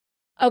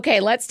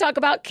Okay, let's talk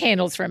about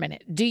candles for a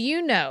minute. Do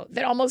you know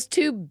that almost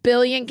 2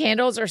 billion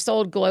candles are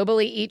sold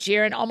globally each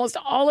year, and almost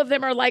all of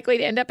them are likely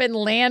to end up in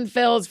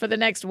landfills for the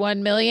next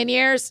 1 million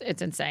years?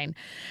 It's insane.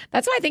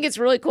 That's why I think it's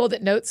really cool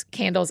that Notes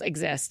candles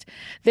exist.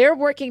 They're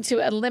working to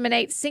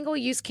eliminate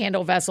single-use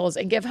candle vessels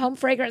and give home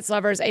fragrance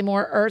lovers a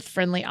more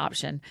earth-friendly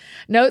option.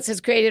 Notes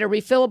has created a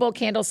refillable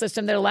candle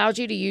system that allows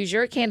you to use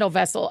your candle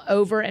vessel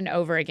over and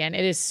over again.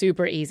 It is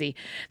super easy.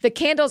 The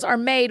candles are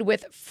made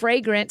with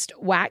fragranced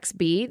wax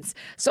beads,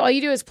 so all you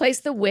do is place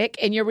the wick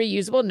in your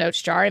reusable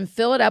Notes jar and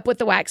fill it up with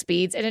the wax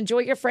beads and enjoy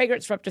your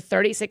fragrance for up to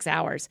 36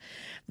 hours.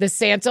 The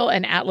Santal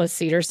and Atlas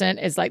cedar scent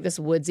is like this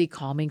woodsy,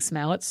 calming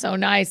smell. It's so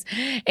nice.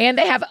 And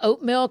they have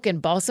oat milk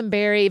and balsam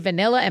berry,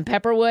 vanilla and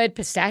pepperwood,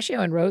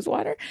 pistachio and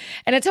rosewater,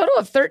 and a total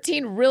of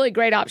 13 really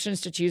great options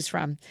to choose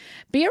from.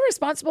 Be a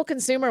responsible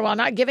consumer while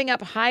not giving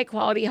up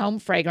high-quality home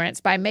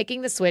fragrance by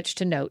making the switch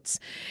to Notes.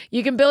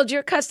 You can build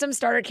your custom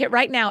starter kit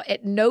right now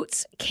at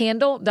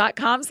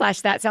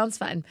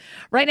notescandle.com/thatsoundsfun.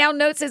 Right now,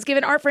 Notes is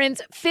giving our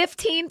friends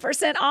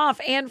 15%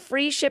 off and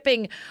free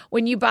shipping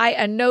when you buy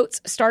a Notes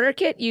starter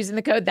kit using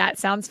the code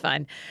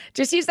ThatSoundsFun.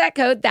 Just use that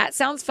code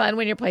ThatSoundsFun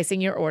when you're placing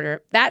your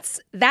order. That's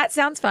That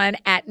Sounds Fun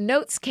at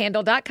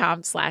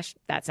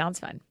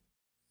notescandle.com/thatsoundsfun.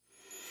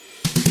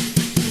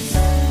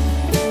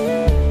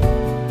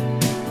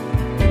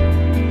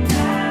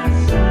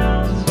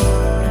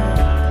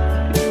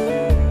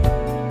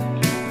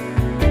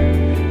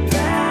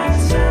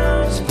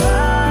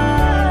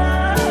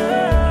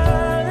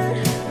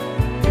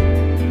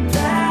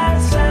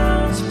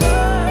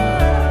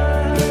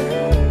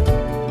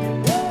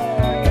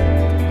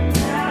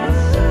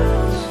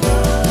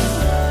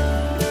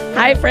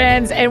 Hi,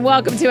 friends, and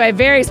welcome to a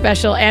very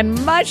special and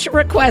much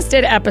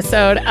requested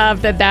episode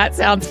of the That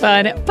Sounds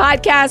Fun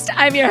podcast.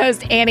 I'm your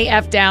host, Annie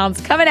F.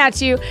 Downs, coming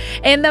at you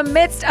in the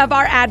midst of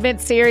our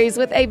Advent series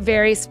with a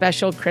very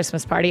special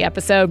Christmas party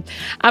episode.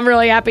 I'm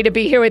really happy to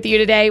be here with you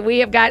today. We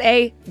have got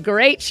a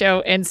great show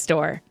in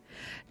store.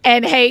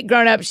 And hey,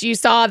 grown-ups, you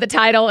saw the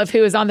title of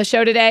who is on the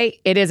show today.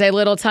 It is a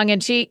little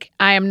tongue-in-cheek.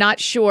 I am not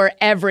sure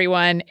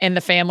everyone in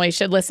the family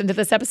should listen to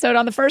this episode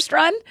on the first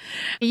run.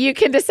 You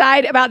can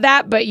decide about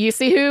that, but you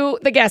see who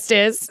the guest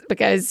is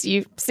because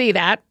you see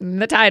that in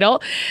the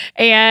title.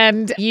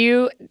 And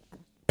you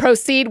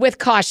proceed with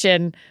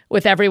caution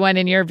with everyone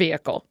in your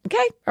vehicle.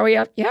 Okay? Are we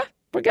up? Yeah?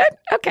 We're good?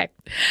 Okay.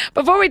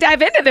 Before we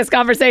dive into this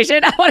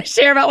conversation, I want to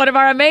share about one of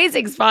our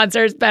amazing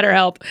sponsors,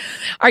 BetterHelp.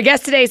 Our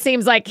guest today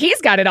seems like he's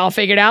got it all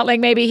figured out, like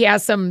maybe he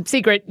has some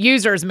secret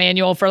user's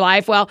manual for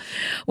life. Well,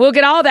 we'll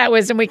get all that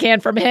wisdom we can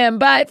from him,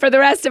 but for the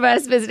rest of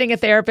us, visiting a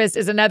therapist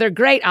is another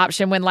great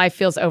option when life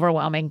feels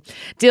overwhelming.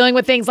 Dealing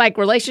with things like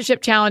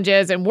relationship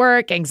challenges and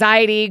work,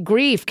 anxiety,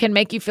 grief can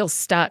make you feel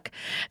stuck.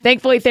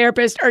 Thankfully,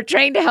 therapists are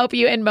trained to help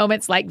you in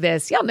moments like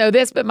this. Y'all know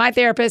this, but my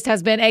therapist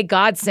has been a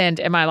godsend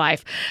in my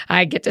life.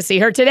 I get to see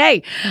her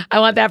today. I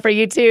want that for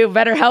you too.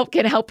 BetterHelp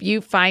can help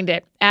you find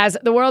it. As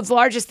the world's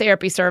largest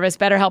therapy service,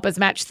 BetterHelp has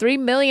matched 3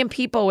 million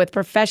people with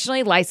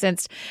professionally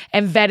licensed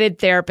and vetted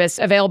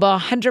therapists, available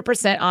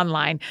 100%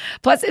 online.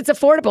 Plus, it's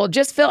affordable.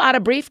 Just fill out a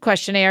brief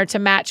questionnaire to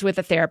match with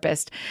a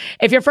therapist.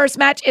 If your first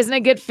match isn't a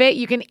good fit,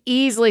 you can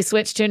easily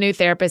switch to a new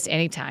therapist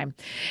anytime.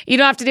 You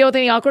don't have to deal with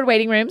any awkward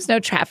waiting rooms, no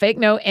traffic,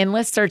 no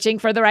endless searching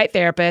for the right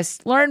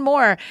therapist. Learn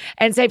more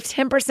and save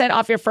 10%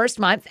 off your first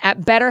month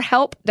at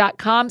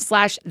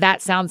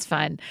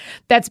betterhelp.com/thatsoundsfun.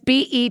 That's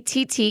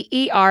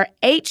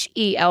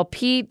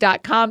BetterHelp.com/thatsoundsfun.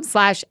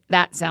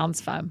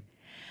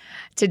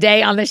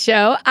 Today on the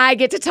show, I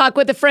get to talk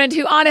with a friend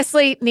who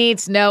honestly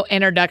needs no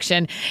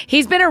introduction.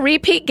 He's been a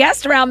repeat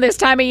guest around this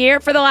time of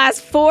year for the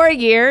last 4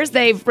 years.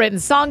 They've written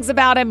songs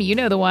about him. You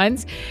know the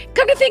ones.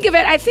 Come to think of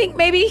it, I think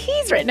maybe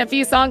he's written a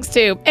few songs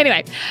too.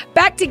 Anyway,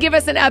 back to give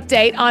us an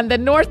update on the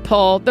North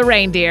Pole, the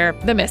reindeer,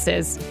 the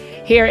missus.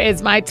 Here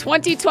is my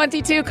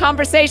 2022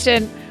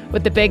 conversation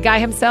with the big guy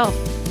himself,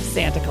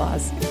 Santa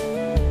Claus.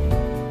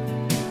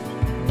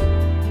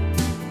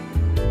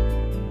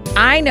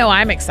 I know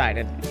I'm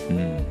excited.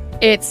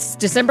 It's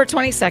December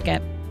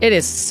 22nd. It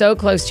is so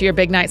close to your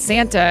big night,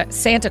 Santa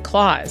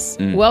Claus.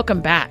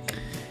 Welcome back.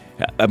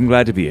 I'm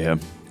glad to be here.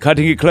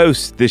 Cutting it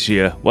close this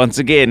year, once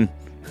again.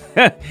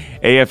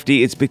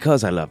 AFD, it's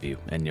because I love you.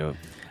 And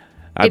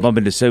I bump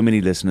into so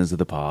many listeners of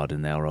the pod,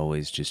 and they're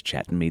always just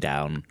chatting me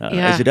down.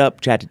 Is it up?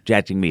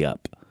 Chatting me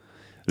up.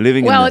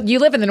 You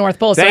live in the North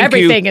Pole, so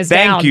everything is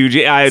down. Thank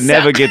you. I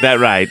never get that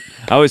right.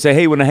 I always say,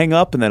 hey, when I hang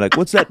up, and they're like,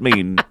 what's that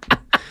mean?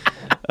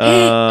 Do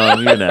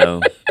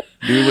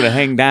we want to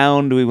hang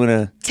down? Do we want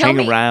to hang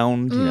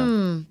around?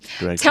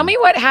 Tell me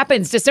what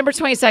happens December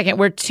 22nd.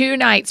 We're 2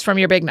 nights from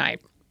your big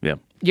night. Yeah.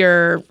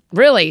 Your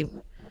really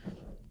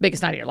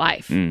biggest night of your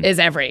life is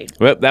every.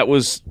 Well, that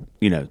was,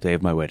 day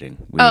of my wedding.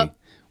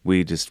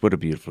 what a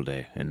beautiful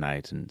day and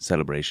night and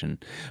celebration.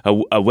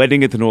 A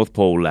wedding at the North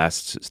Pole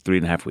lasts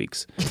 3.5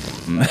 weeks.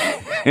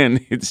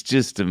 And it's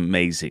just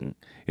amazing.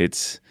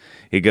 It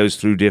goes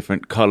through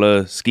different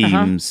color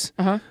schemes.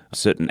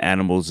 Certain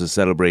animals are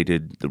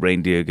celebrated. The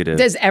reindeer get a...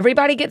 Does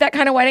everybody get that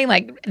kind of wedding?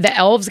 Like the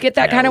elves get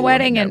that kind of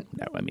wedding? No,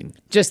 I mean...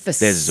 Just the...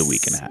 Theirs is a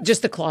week and a half.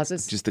 Just the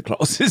clauses? Just the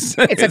clauses.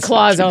 It's a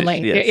clause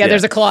only. Yes, yeah,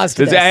 there's a clause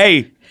to this.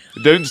 Hey,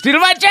 don't steal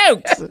my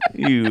jokes!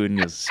 You and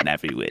your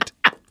snappy wit.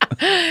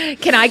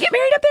 Can I get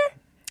married up there?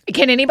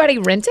 Can anybody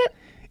rent it?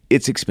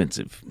 It's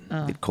expensive.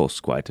 It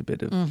costs quite a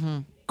bit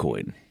of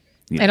coin.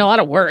 And a lot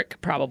of work,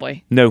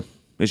 probably. No,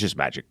 it's just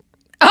magic.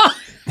 Oh!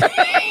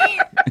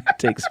 It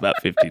takes about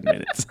 15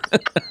 minutes.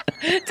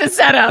 To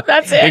set up,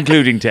 that's it.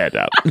 Including tear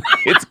down.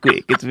 It's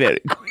quick. It's very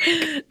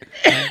quick.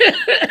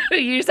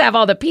 You just have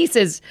all the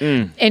pieces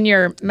in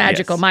your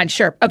magical mind.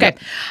 Sure. Okay. Yep.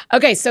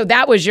 Okay, so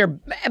that was your...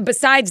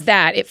 Besides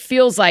that, it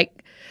feels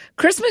like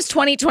Christmas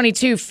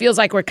 2022 feels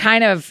like we're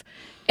kind of,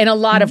 in a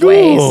lot of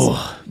ways,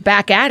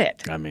 back at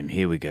it. I mean,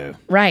 here we go.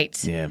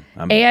 Right. Yeah.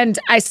 And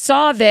I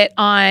saw that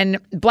on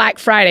Black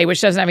Friday,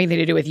 which doesn't have anything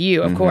to do with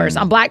you, of course.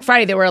 On Black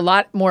Friday, there were a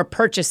lot more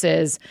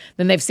purchases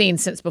than they've seen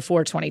since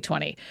before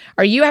 2020.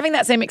 Are you having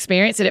that same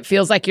experience that it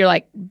feels like you're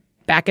like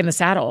back in the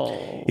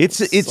saddle?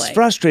 It's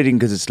frustrating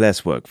because it's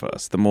less work for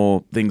us. The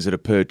more things that are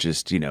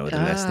purchased, the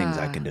less things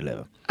I can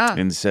deliver.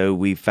 And so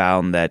we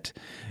found that,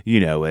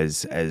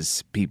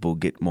 as people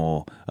get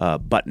more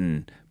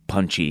button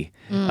punchy.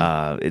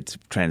 It's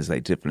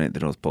translated differently at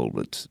the North Pole,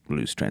 but it's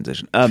loose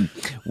translation. I've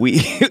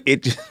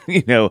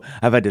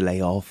had to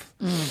lay off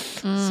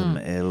some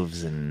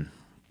elves, and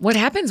what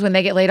happens when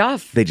they get laid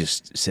off? they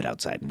just sit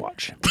outside and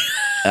watch.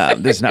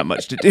 There's not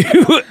much to do.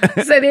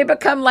 So they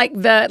become like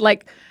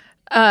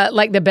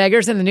the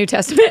beggars in the New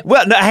Testament.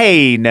 Well, no.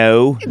 I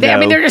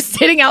mean, they're just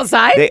sitting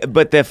outside.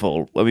 But they're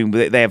full. I mean,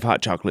 they have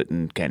hot chocolate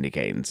and candy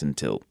canes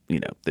until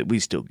that we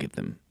still give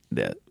them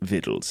the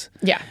victuals.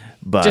 Yeah,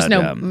 but just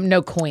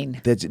no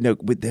coin. There's no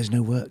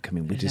work. I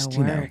mean, we just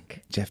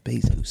Jeff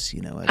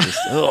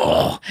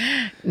Bezos.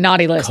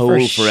 Naughty list coal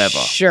for forever.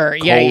 Sure.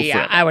 Coal Yeah.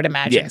 forever. I would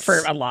imagine Yes.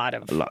 for a lot.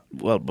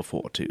 Well,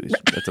 before too.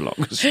 That's a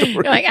longer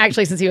story. Like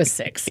actually, since he was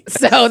 6.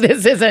 So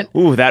this isn't.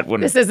 Ooh, that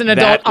one. This is an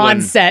adult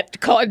onset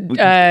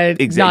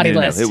naughty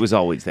list. It was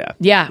always there.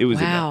 Yeah. It was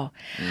wow.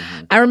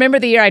 I remember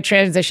the year I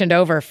transitioned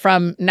over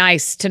from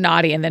nice to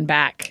naughty and then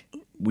back.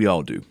 We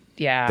all do.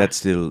 Yeah. That's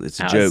still,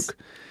 it's a joke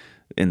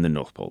in the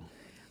North Pole.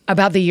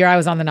 About the year I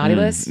was on the naughty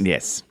list?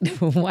 Yes.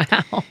 Wow.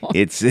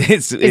 Is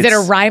it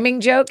a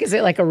rhyming joke? Is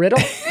it like a riddle?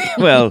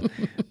 Well,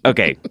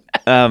 okay.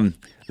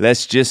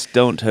 Let's just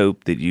don't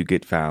hope that you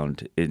get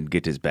found and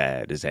get as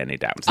bad as Annie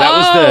Downs.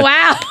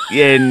 Wow.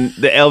 And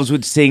the elves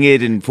would sing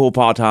it in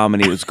 4-part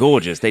harmony. It was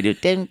gorgeous. They do,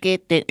 don't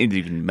get that. And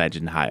you can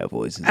imagine higher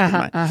voices than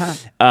mine.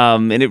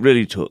 And it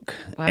really took.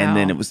 Wow. And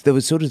then there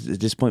was sort of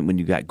this point when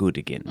you got good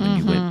again,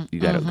 when you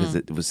got it, because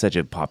it was such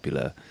a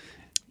popular.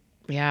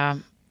 Yeah.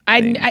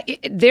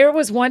 There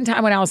was one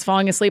time when I was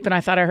falling asleep and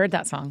I thought I heard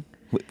that song.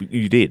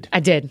 You did? I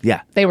did.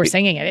 Yeah. They were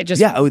singing it. It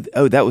just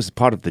that was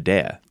part of the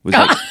dare. It was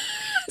like,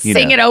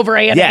 sing it over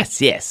Annie.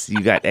 Yes.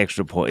 You got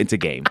extra point. It's a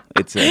game.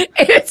 It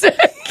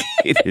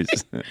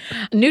is.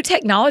 New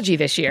technology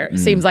this year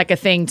seems like a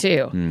thing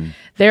too.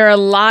 There are a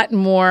lot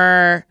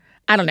more.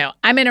 I don't know.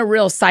 I'm in a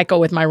real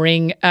cycle with my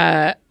Ring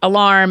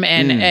alarm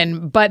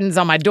and buttons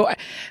on my door.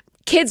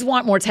 Kids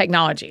want more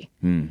technology.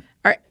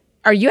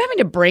 Are you having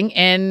to bring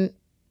in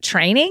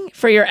training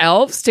for your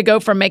elves to go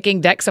from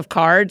making decks of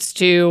cards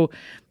to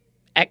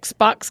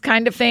Xbox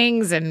kind of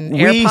things and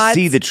AirPods? We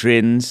see the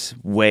trends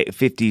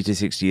 50 to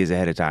 60 years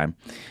ahead of time.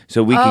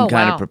 So we can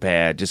kind of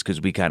prepare just because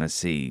we kind of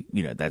see,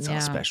 that's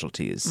our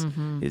specialty is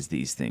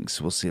these things.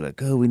 So we'll see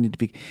we need to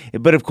be.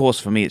 But of course,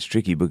 for me, it's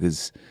tricky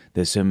because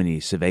there's so many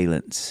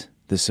surveillance.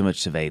 There's so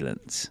much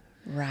surveillance.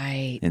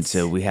 Right. And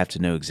so we have to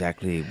know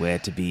exactly where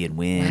to be and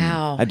when.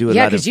 Wow. I do a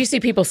lot because you see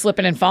people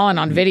slipping and falling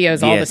on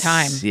videos all the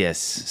time. Yes,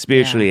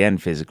 spiritually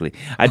and physically.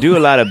 I do a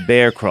lot of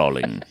bear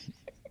crawling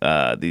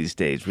these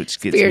days,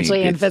 which gets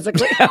spiritually and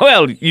physically.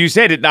 Well, you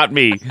said it, not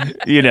me.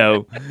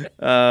 For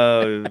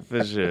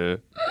sure.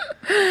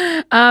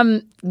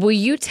 Will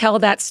you tell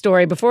that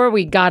story? Before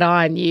we got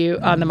on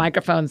on the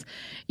microphones,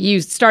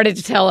 you started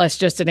to tell us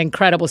just an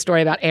incredible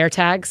story about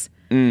AirTags.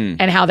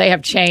 And how they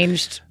have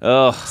changed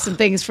some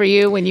things for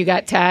you when you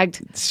got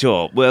tagged?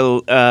 Sure. Well,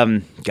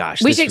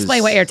 gosh. We should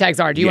explain what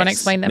AirTags are. Do you want to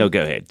explain them? No,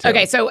 go ahead.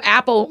 Okay, so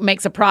Apple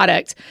makes a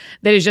product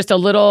that is just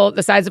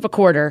the size of a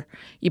quarter.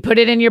 You put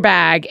it in your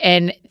bag,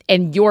 and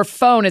your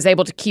phone is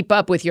able to keep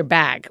up with your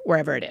bag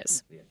wherever it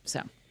is.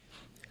 So,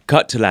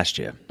 cut to last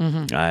year.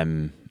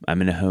 I'm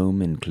in a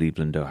home in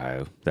Cleveland,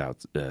 Ohio,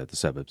 the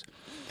suburbs.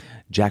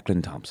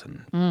 Jacqueline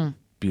Thompson,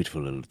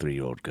 beautiful little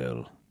 3-year-old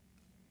girl,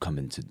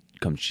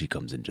 she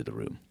comes into the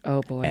room.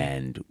 Oh, boy.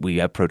 And we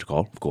have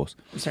protocol, of course.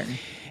 Certainly.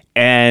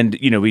 And,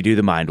 we do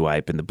the mind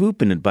wipe and the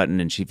boop and the button,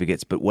 and she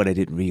forgets. But what I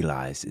didn't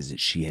realize is that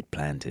she had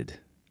planted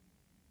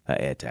an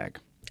AirTag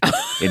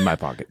in my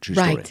pocket. True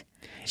story. Right.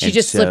 She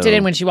just slipped it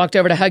in when she walked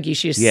over to hug you.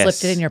 She just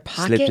slipped it in your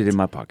pocket? Slipped it in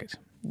my pocket.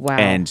 Wow.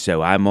 And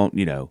so I'm on,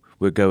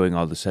 we're going,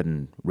 all of a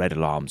sudden, red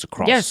alarms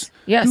across. Yes,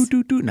 yes. Doot,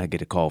 doot, doot. And I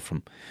get a call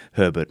from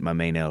Herbert, my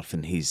main elf,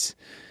 and he's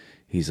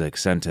like,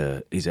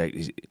 Santa,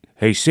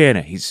 hey,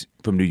 Santa. He's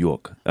from New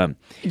York.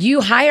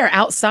 You hire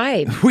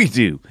outside. We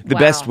do. The Wow.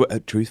 best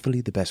work,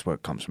 truthfully, the best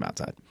work comes from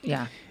outside.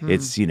 Yeah.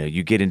 It's,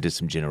 you get into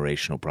some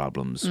generational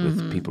problems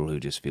with people who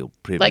just feel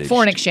privileged. Like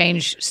foreign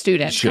exchange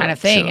student Sure, kind of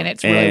thing, sure. and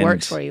it's really And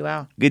worked for you.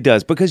 Wow. It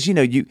does, because,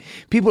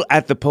 people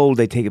at the pole,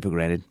 they take it for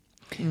granted,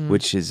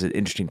 which is an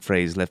interesting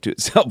phrase left to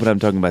itself, but I'm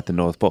talking about the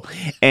North Pole.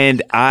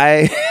 And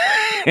I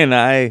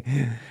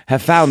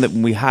have found that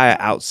when we hire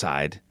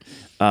outside,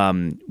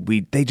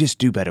 they just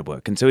do better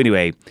work. And so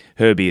anyway,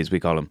 Herbie, as we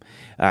call him,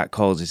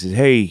 calls and says,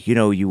 hey,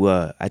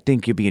 I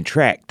think you're being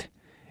tracked.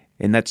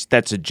 And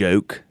that's a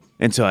joke.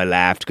 And so I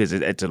laughed because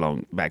it's a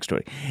long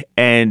backstory.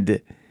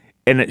 And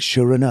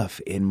sure enough,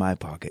 in my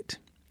pocket.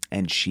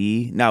 And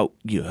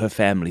her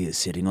family is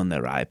sitting on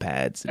their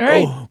iPads. And,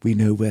 Right. we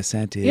know where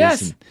Santa is.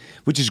 Yes.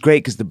 Which is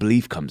great because the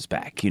belief comes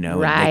back, and they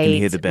can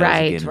hear the bells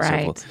Right, again and right.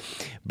 so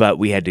forth. But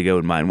we had to go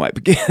and mind wipe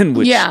again,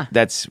 which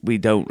we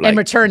don't like. And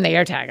return the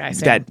AirTag, I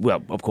assume.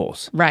 Well, of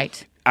course.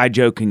 Right. I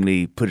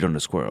jokingly put it on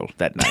a squirrel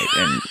that night,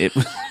 and it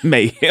was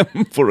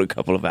mayhem for a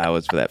couple of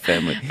hours for that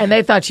family. And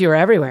they thought you were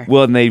everywhere.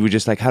 Well, and they were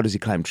just like, how does he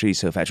climb trees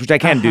so fast? Which I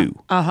can do.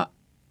 But,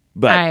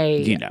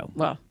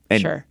 Well,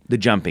 and sure. the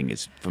jumping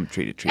is from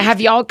tree to tree. Have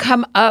y'all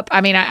come up?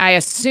 I mean, I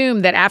assume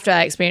that after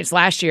that experience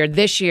last year,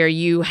 this year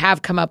you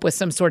have come up with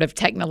some sort of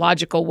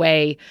technological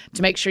way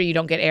to make sure you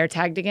don't get air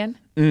tagged again?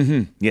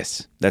 Mm-hmm.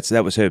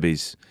 That was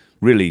Herbie's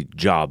really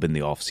job in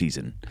the off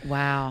season.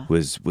 Wow.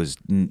 Was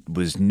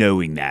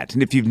knowing that.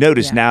 And if you've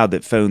noticed now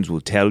that phones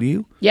will tell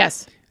you,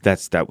 Yes.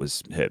 that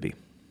was Herbie.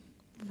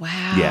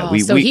 Wow. Yeah,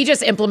 so he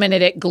just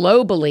implemented it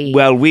globally.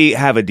 Well, we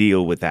have a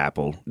deal with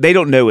Apple. They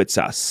don't know it's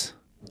us.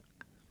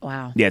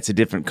 Wow. Yeah, it's a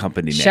different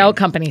company name. Shell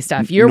company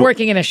stuff. You're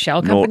working in a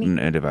shell company?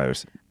 Norton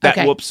Antivirus.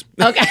 Okay. Whoops.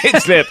 Okay.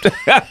 It slipped.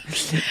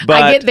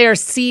 But, I get their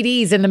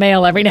CDs in the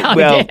mail every now and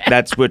well,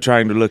 again. we're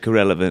trying to look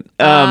irrelevant.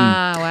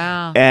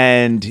 Wow.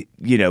 And,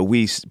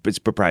 it's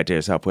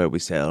proprietary software we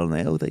sell, and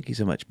they, thank you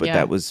so much. But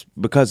that was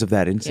because of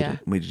that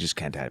incident. Yeah. We just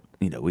can't have,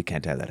 we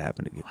can't have that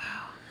happen again.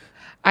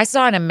 I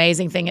saw an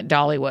amazing thing at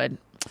Dollywood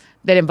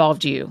that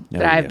involved you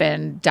that I've yeah.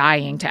 been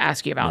dying to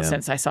ask you about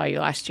since I saw you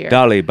last year.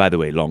 Dolly, by the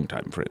way,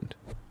 longtime friend.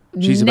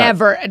 She's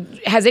Never.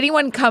 Has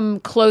anyone come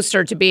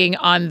closer to being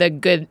on the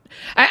good?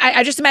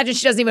 I just imagine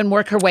she doesn't even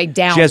work her way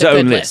down. She has the her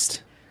good own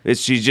list.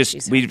 It's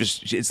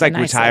it's like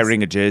nice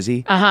retiring a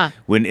jersey.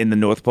 When in the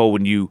North Pole,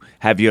 when you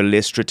have your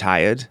list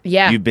retired,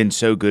 you've been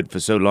so good for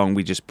so long.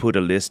 We just put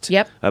a list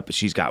up.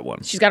 She's got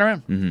one. She's got her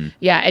own. Mm-hmm.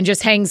 Yeah, and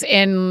just hangs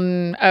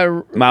in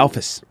my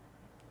office.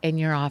 In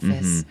your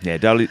office. Yeah,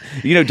 Dolly.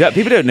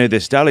 People don't know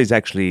this. Dolly's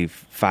actually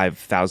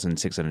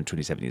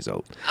 5,627 years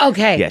old.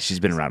 Okay. Yeah,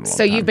 she's been around a long time.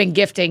 So you've been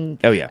gifting.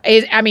 Oh, yeah.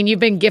 You've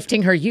been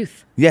gifting her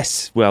youth.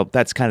 Yes. Well,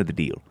 that's kind of the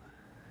deal.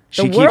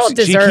 The world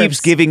deserves She keeps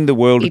giving the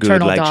world good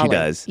eternal like Dolly. she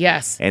does.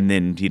 Yes. And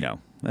then,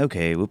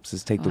 okay, whoops,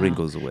 let's take the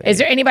wrinkles away. Is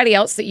there anybody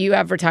else that you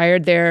have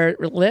retired their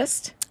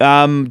list?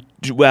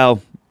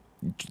 Well,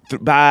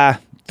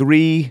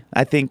 3,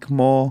 I think,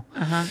 more.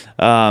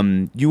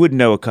 You would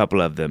know a couple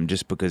of them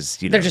just because,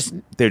 they're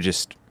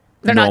just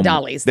They're not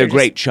dollies. They're They're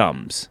great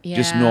chums.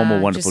 Just normal,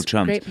 wonderful just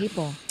chums. Great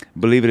people.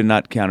 Believe it or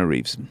not, Keanu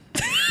Reeves.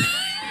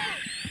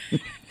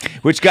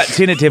 Which got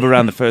tentative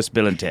around the first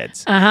Bill and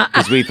Ted's.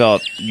 Because we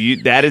thought,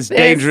 that is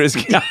dangerous,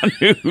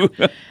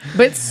 Keanu.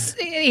 But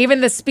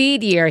even the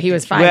Speed year, he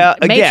was fine. Well,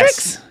 Matrix?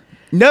 Yes.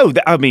 No,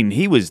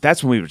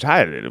 that's when we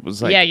retired it. It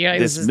was like,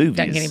 this movie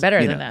doesn't get any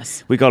better than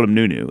this. We called him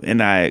Nunu,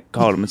 and I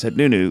called him and said,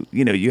 Nunu,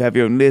 you have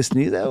your own list.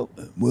 And he's like,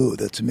 whoa,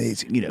 that's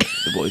amazing.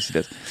 The voice he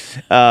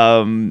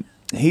does.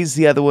 He's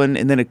the other one,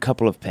 and then a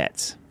couple of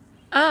pets.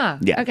 Ah,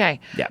 Yeah. okay.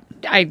 Yeah.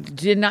 I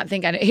did not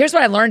think I knew. Here's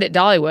what I learned at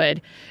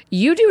Dollywood.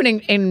 You do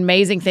an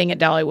amazing thing at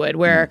Dollywood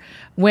where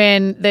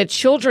when the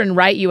children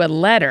write you a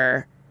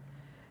letter,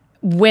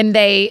 when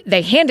they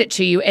hand it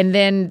to you and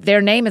then their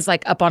name is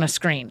like up on a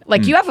screen.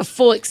 Like you have a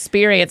full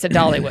experience at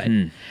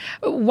Dollywood.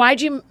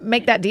 Why'd you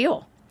make that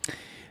deal?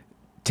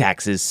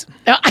 Taxes.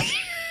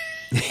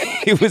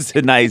 It was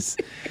a nice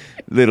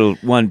little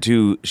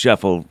 1-2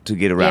 shuffle to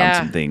get around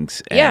some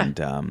things. And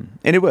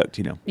it worked,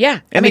 Yeah.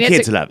 And the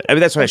kids love it. I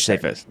mean, that's what I should say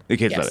first. The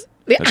kids love it.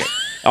 Yeah. Okay.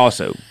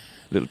 Also,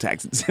 little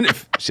tax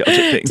incentive shelter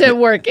thing. To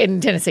work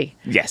in Tennessee.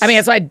 Yes. I mean,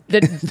 that's why the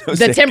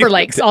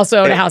Timberlakes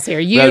also own a house here.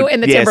 You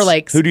and the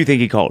Timberlakes. Who do you think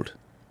he called?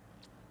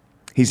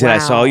 He said, I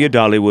saw your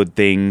Dollywood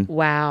thing.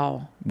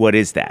 Wow. What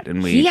is that?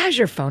 And he has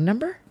your phone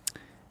number?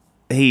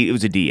 It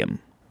was a DM.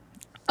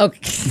 Okay.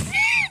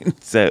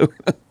 So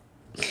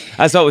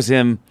I saw it was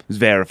him. It was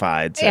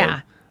verified. So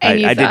Yeah. I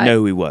And didn't know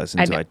who he was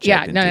until I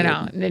checked into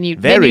no. it. And then you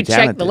Very checked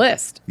talented. the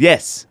list.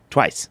 Yes,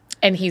 twice.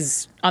 And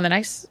he's on the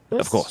nice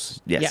list? Of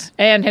course, yes. Yeah.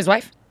 And his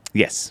wife?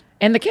 Yes.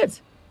 And the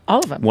kids? All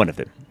of them? One of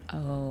them.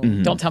 Oh,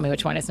 don't tell me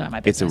which one. It's not my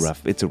It's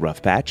business. a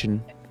rough patch,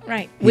 and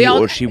Right. he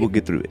or she will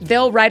get through it.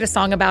 They'll write a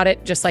song about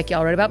it, just like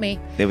y'all wrote about me.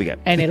 There we go.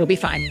 And it'll be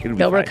fine. It'll be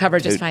They'll fine. recover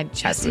just Dude, fine.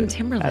 Justin absolutely.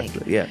 Timberlake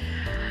Absolutely, yeah.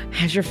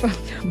 has your phone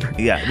number.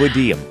 Yeah, we're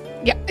DM.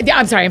 Yeah,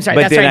 I'm sorry. But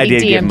That's then right. I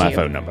did He give him DM'd my you.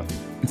 phone number.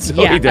 So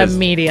Yeah, he does.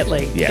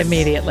 immediately. Yes.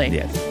 Immediately.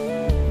 Yes.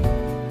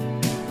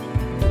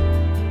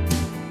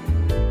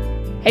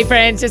 Hey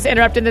friends, just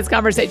interrupting this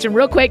conversation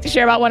real quick to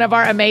share about one of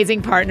our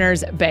amazing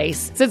partners,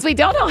 Base. Since we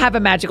don't all have a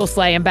magical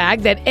sleighing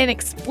bag that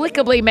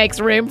inexplicably makes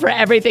room for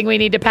everything we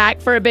need to pack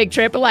for a big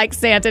trip like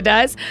Santa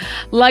does,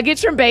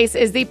 luggage from Base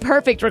is the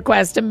perfect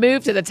request to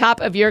move to the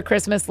top of your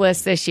Christmas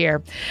list this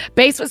year.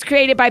 Base was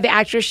created by the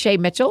actress Shay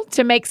Mitchell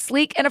to make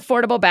sleek and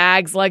affordable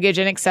bags, luggage,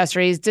 and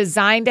accessories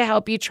designed to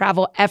help you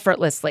travel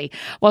effortlessly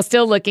while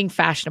still looking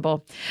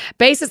fashionable.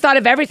 Base has thought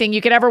of everything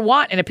you could ever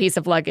want in a piece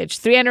of luggage.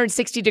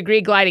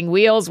 360-degree gliding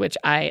wheels, which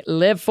I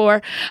live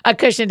for, a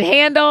cushioned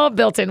handle,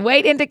 built-in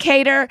weight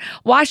indicator,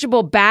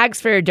 washable bags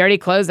for your dirty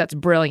clothes, that's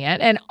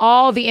brilliant, and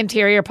all the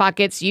interior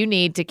pockets you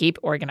need to keep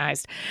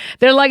organized.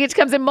 Their luggage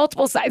comes in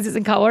multiple sizes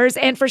and colors,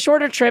 and for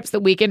shorter trips, the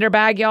weekender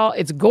bag, y'all,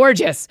 it's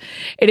gorgeous.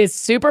 It is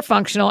super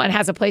functional and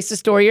has a place to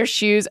store your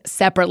shoes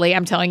separately.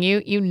 I'm telling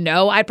you,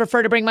 I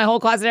prefer to bring my whole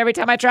closet every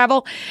time I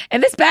travel,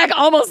 and this bag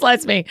almost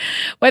lets me.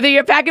 Whether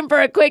you're packing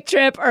for a quick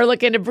trip or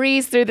looking to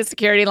breeze through the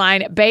security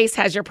line, Base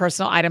has your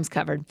personal items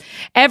covered.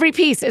 Every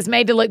piece is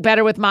made to look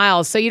better with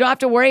miles, so you don't have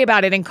to worry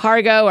about it in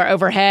cargo or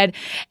overhead.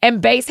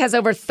 And Base has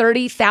over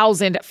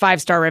 30,000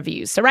 five-star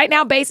reviews. So right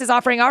now, Base is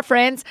offering our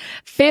friends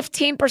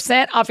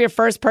 15% off your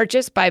first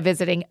purchase by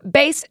visiting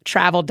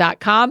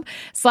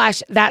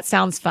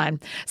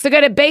basetravel.com/thatsoundsfun. So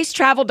go to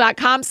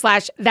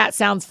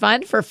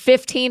basetravel.com/thatsoundsfun for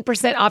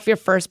 15% off your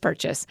first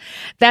purchase.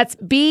 That's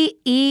BEIS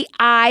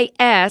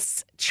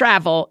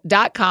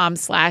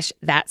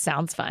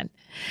travel.com/thatsoundsfun.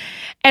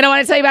 And I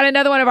want to tell you about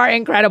another one of our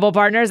incredible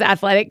partners,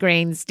 Athletic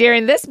Greens.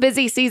 During this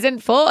busy season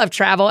full of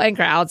travel and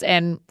crowds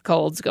and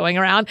colds going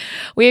around,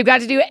 we've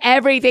got to do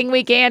everything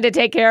we can to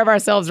take care of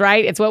ourselves,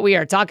 right? It's what we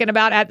are talking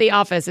about at the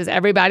office, is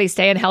everybody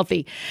staying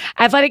healthy.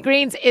 Athletic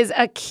Greens is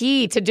a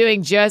key to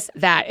doing just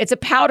that. It's a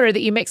powder that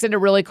you mix into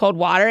really cold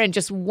water, and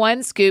just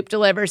one scoop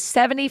delivers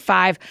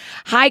 75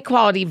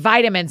 high-quality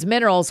vitamins,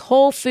 minerals,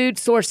 whole food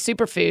source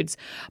superfoods,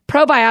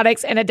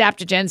 probiotics, and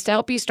adaptogens to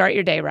help you start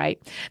your day right.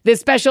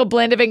 This special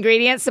blend of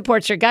ingredients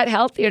supports your gut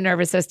health, your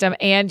nervous system,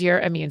 and your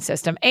immune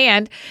system.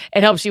 And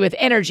it helps you with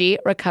energy,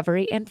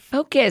 recovery, and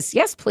focus.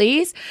 Yes,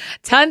 please.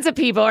 Tons of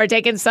people are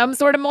taking some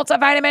sort of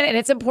multivitamin, and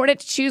it's important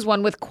to choose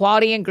one with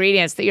quality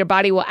ingredients that your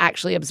body will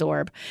actually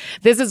absorb.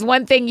 This is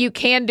one thing you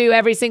can do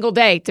every single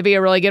day to be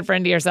a really good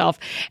friend to yourself.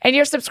 And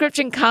your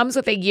subscription comes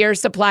with a year's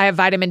supply of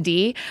vitamin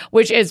D,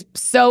 which is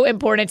so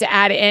important to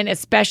add in,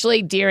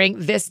 especially during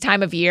this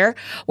time of year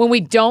when we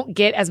don't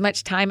get as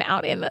much time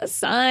out in the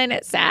sun,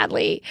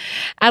 sadly.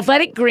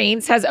 Athletic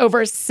Greens has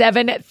over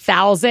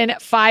 7,000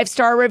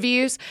 five-star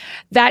reviews.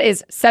 That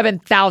is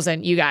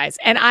 7,000, you guys.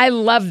 And I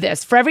love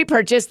this. For every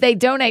purchase, they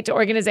donate to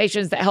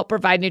organizations that help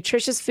provide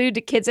nutritious food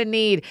to kids in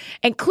need,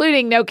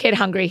 including No Kid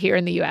Hungry here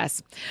in the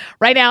U.S.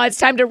 Right now, it's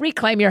time to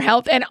reclaim your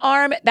health and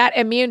arm that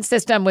immune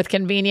system with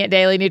convenient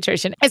daily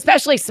nutrition,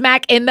 especially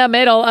smack in the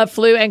middle of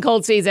flu and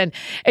cold season.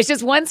 It's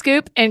just one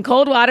scoop in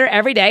cold water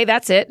every day.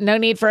 That's it. No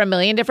need for a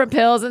million different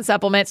pills and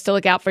supplements to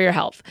look out for your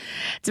health.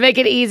 To make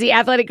it easy,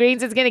 Athletic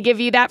Greens is going to give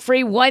you that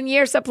free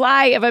 1-year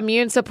supply of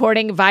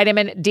immune-supporting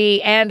vitamin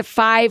D and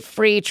 5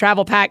 free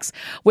travel packs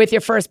with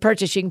your first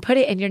purchase. You can put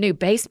it in your new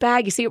Base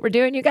bag. You see what we're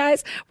doing, you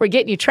guys? We're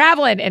getting you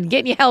traveling and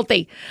getting you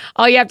healthy.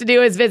 All you have to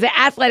do is visit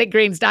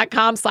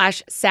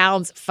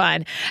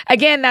athleticgreens.com/soundsfun.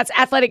 Again, that's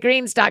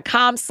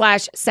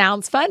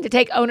athleticgreens.com/soundsfun to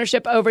take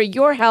ownership over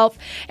your health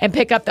and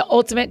pick up the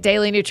ultimate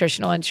daily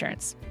nutritional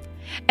insurance.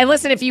 And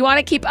listen, if you want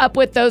to keep up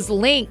with those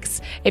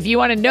links, if you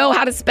want to know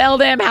how to spell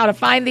them, how to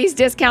find these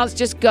discounts,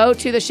 just go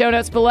to the show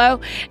notes below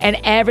and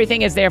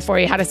everything is there for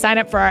you. How to sign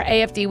up for our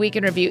AFD Week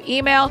in Review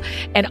email,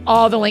 and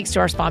all the links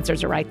to our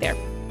sponsors are right there.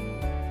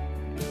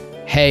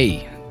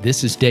 Hey,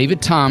 this is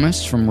David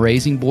Thomas from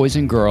Raising Boys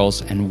and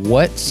Girls, and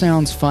what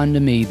sounds fun to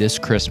me this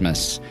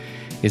Christmas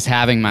is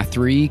having my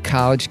 3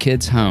 college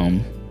kids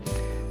home,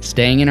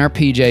 staying in our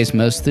PJs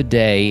most of the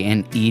day,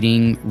 and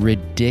eating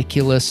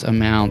ridiculous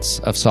amounts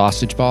of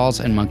sausage balls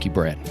and monkey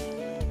bread.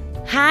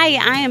 Hi,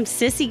 I am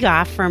Sissy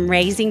Goff from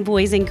Raising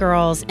Boys and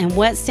Girls, and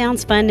what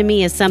sounds fun to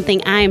me is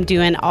something I am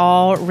doing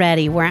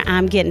already, where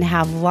I'm getting to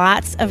have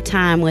lots of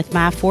time with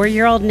my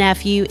 4-year-old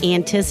nephew,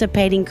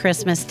 anticipating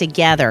Christmas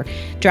together,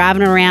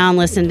 driving around,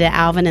 listening to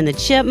Alvin and the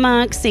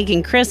Chipmunks,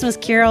 singing Christmas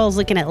carols,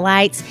 looking at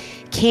lights.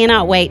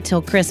 Cannot wait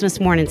till Christmas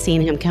morning,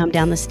 seeing him come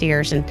down the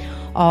stairs and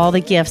all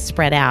the gifts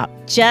spread out.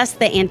 Just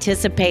the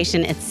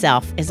anticipation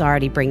itself is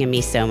already bringing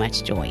me so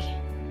much joy.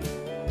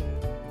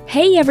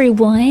 Hey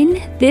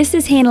everyone, this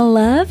is Hannah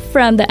Love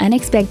from the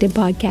Unexpected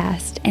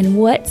Podcast, and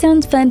what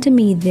sounds fun to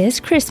me this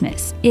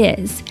Christmas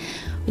is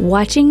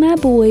watching my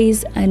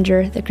boys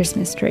under the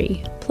Christmas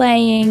tree,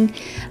 playing,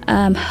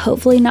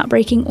 hopefully not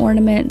breaking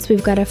ornaments.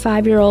 We've got a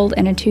 5-year-old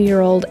and a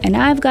 2-year-old, and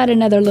I've got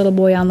another little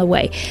boy on the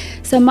way.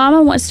 So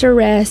Mama wants to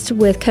rest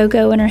with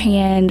Coco in her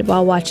hand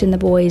while watching the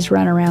boys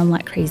run around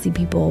like crazy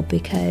people,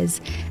 because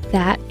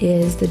that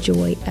is the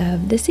joy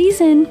of the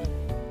season.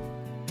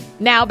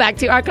 Now back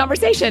to our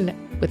conversation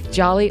with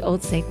jolly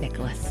old St.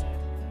 Nicholas.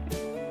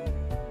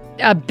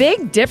 a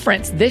big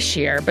difference this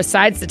year,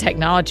 besides the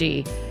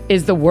technology,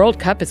 is the World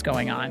Cup is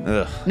going on.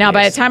 Now,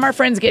 by the time our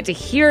friends get to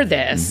hear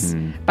this,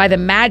 by the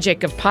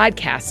magic of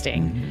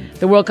podcasting,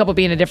 the World Cup will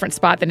be in a different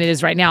spot than it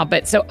is right now.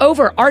 But so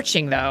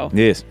overarching, though,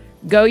 Yes.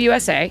 go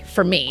USA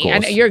for me.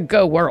 Course. And you're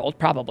go world,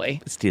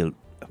 probably. Still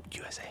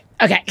USA.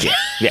 Okay.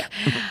 Yeah.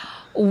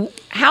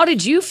 How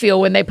did you feel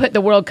when they put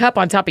the World Cup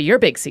on top of your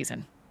big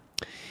season?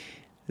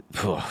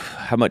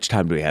 How much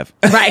time do we have?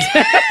 Right.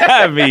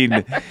 I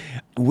mean,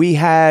 I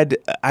had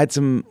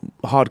some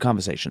hard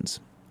conversations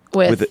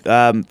With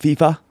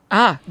FIFA.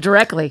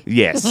 Directly.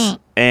 Yes,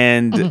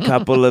 and a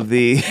couple of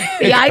the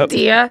The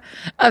idea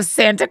of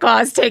Santa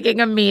Claus taking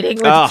a meeting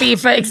with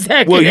FIFA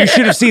executives. Well, you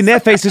should have seen their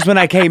faces when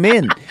I came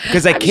in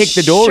because I kicked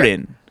the door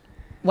in.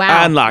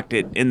 Wow. I unlocked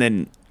it, and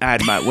then I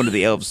had one of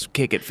the elves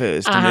kick it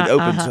first, and it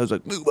opened. So I was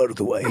like, "Move out of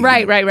the way!"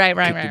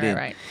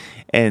 Right.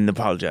 And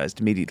apologized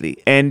immediately,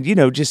 and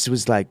just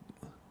was like,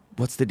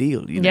 "What's the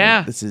deal?"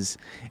 Yeah. This is,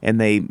 and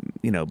they,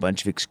 a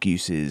bunch of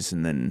excuses,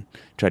 and then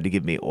tried to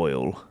give me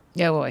oil.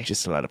 Yeah, boy.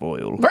 Just a lot of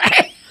oil.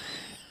 Right.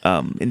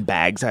 In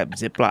bags. I have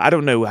Ziploc. I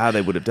don't know how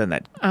they would have done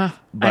that.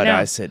 But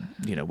I said,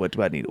 what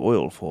do I need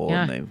oil for?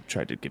 Yeah. And they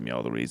tried to give me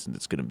all the reasons.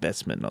 It's good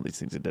investment and all these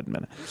things. It doesn't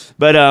matter.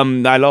 But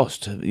I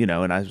lost,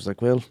 and I was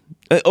like, well,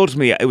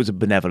 ultimately, it was a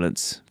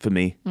benevolence for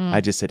me.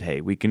 I just said,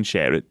 hey, we can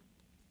share it.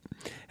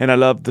 And I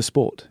love the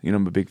sport.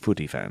 I'm a big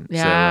footy fan.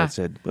 Yeah.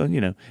 So I said, well,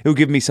 it'll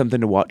give me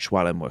something to watch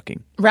while I'm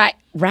working. Right.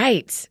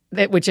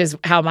 Which is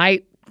how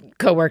my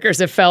coworkers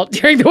have felt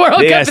during the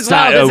World Cup as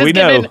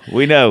well.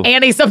 We know.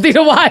 Annie something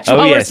to watch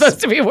while we're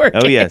supposed to be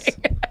working. Oh, yes.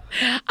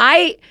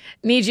 I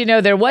need you to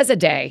know there was a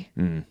day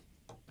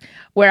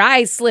where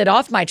I slid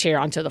off my chair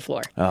onto the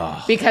floor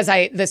because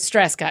the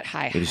stress got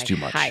high. It was too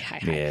much. High.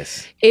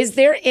 Yes. Is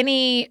there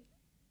anything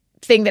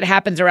that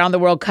happens around the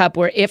World Cup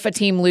where if a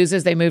team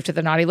loses, they move to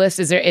the naughty list?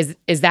 Is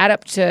that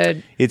up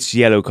to? It's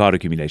yellow card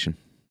accumulation.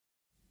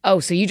 Oh,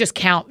 so you just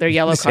count their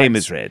yellow cards. Same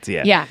as reds,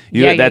 yeah.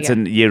 Yeah. That's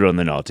a year on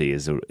the naughty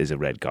is a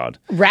red card.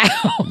 Right.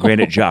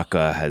 Granit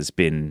Xhaka has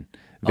been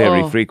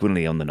very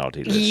frequently on the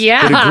naughty list.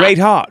 Yeah. But a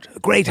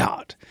great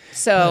heart.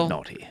 So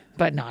naughty.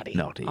 But naughty.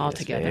 Naughty.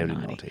 Altogether yes, very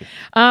naughty.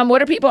 naughty.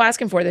 What are people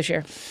asking for this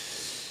year?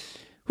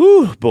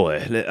 Whew,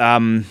 boy.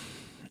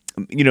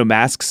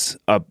 Masks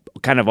are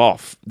kind of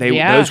off.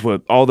 Those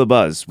were all the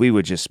buzz. We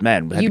were just, we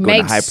had to go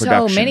into high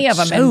production. So many of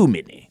them. So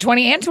many.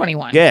 20 and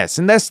 21. Yes,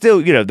 and they're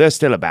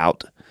still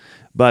about.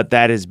 But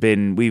that has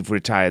been, we've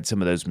retired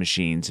some of those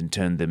machines and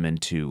turned them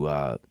into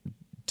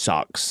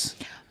socks.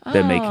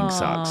 They're making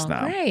socks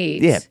now.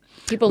 Great. Yeah.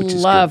 People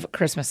love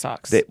Christmas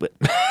socks. Do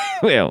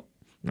they?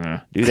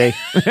 I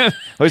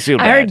always feel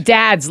bad. I heard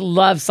dads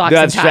love socks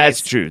and ties.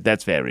 That's true.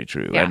 That's very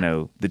true. Yeah. I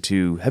know the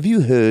two. Have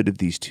you heard of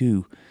these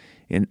two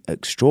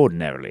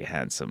extraordinarily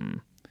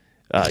handsome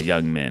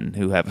young men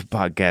who have a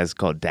podcast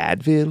called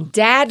Dadville?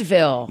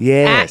 Dadville.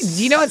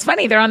 Yes. You know what's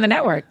funny? They're on the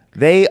network.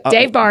 They are,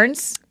 Dave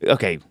Barnes.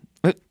 Okay.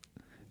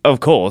 Of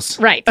course.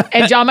 Right.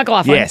 And John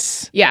McLaughlin.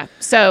 Yes. Yeah.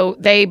 So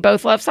they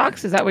both love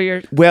socks? Is that what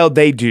you're... Well,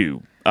 they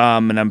do.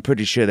 And I'm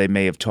pretty sure they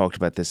may have talked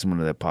about this in one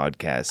of their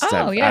podcasts.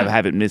 Oh, yeah. I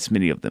haven't missed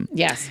many of them.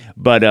 Yes.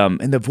 But,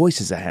 and their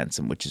voices are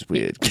handsome, which is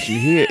weird.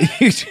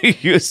 Because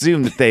you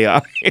assume that they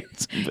are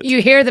handsome. But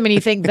You hear them and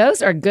you think,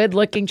 those are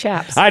good-looking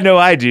chaps. I know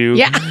I do.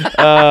 Yeah.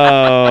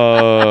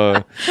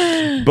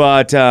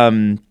 But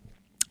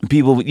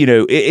people,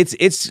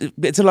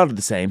 it's a lot of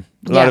the same.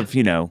 A lot of,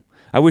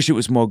 I wish it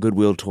was more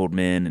goodwill toward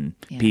men and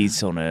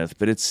peace on earth,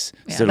 but it's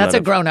still that's a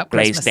lot a grown-up of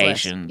Christmas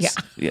PlayStations. list.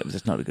 Yeah, but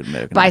that's not a good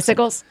American.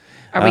 Bicycles?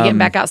 Are we getting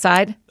back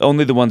outside?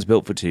 Only the ones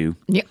built for two.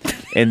 Yeah.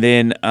 And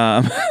then,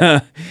 and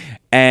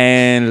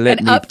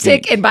let An me uptick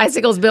think. in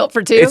bicycles built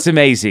for two? It's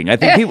amazing. I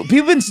think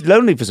people have been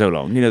lonely for so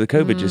long. The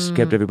COVID just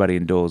kept everybody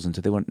indoors, and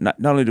so they want not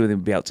only do they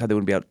be outside, they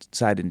want to be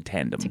outside in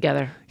tandem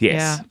Together.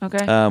 Yes. Yeah.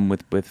 Okay.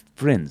 With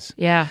friends.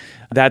 Yeah.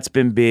 That's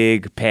been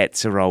big.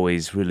 Pets are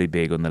always really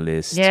big on the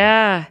list.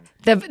 Yeah.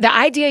 The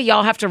idea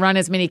y'all have to run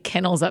as many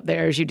kennels up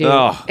there as you do.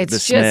 Oh, it's the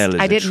just, smell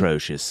is I didn't,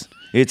 atrocious.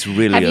 It's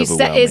really have you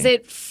overwhelming. is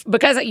it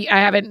because I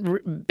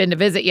haven't been to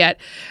visit yet?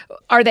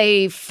 Are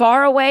they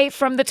far away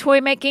from the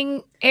toy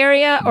making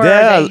area, or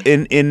They're are they?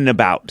 in and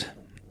about.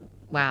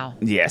 Wow.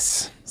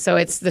 Yes. So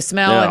it's the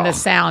smell and the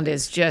sound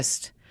is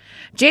just.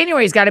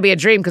 January's got to be a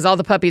dream because all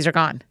the puppies are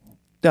gone.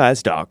 No,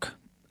 it's dark.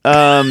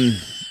 Well,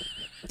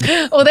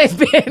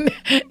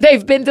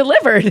 they've been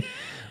delivered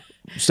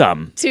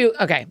Some. to.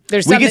 Okay,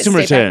 there's We some get some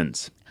that stay back.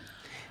 returns.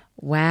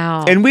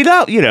 Wow. And we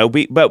don't,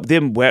 but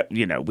then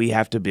we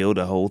have to build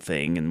a whole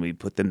thing and we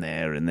put them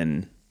there and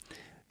then,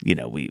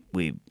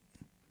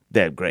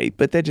 they're great,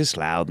 but they're just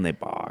loud and they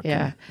bark.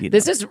 Yeah. And,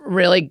 This is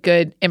really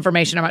good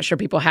information I'm not sure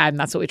people had, and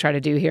that's what we try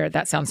to do here.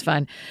 That sounds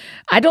fun.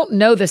 I don't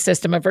know the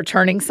system of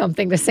returning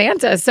something to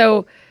Santa.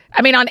 So,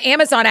 I mean, on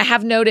Amazon, I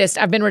have noticed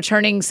I've been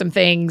returning some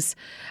things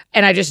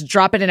and I just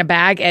drop it in a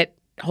bag at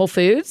Whole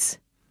Foods.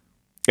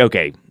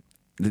 Okay.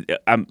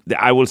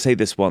 I will say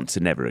this once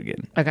and never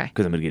again. Okay.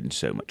 Because I'm going to get in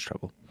so much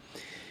trouble.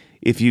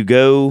 If you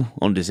go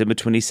on December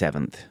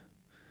 27th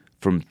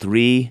from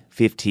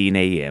 3:15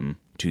 a.m.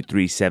 to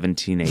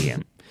 3:17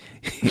 a.m.,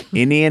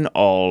 any and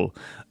all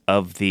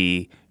of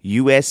the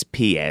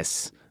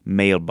USPS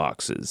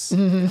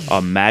mailboxes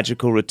are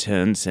magical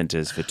return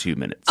centers for 2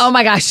 minutes. Oh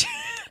my gosh.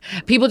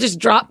 People just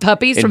drop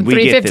puppies from we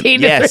get them.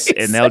 315 to Yes,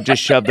 317. and they'll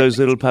just shove those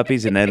little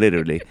puppies in there,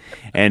 literally.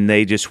 And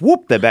they just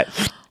whoop, they're back,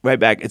 right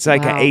back. It's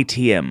like Wow. an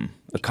ATM,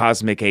 a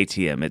cosmic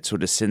ATM. It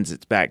sort of sends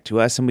it back to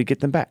us, and we get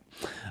them back.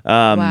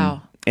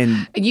 Wow.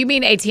 And You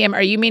mean ATM?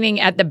 Are you meaning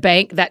at the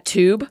bank, that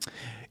tube?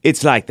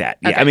 it's like that.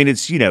 Yeah, Okay. I mean,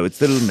 it's, it's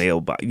the little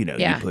mail, but you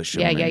Yeah. push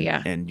them.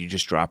 Yeah. And you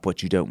just drop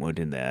what you don't want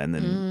in there, and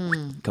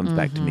then it comes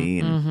back to me,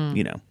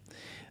 and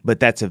But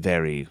that's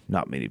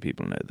not many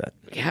people know that.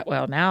 Yeah,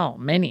 well, now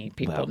many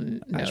people know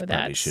probably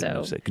that. shouldn't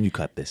have So, said, can you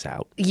cut this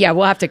out? yeah,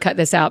 we'll have to cut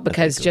this out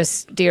because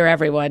just, dear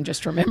everyone,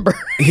 just remember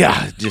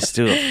Yeah, just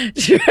do it.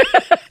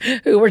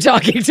 who we're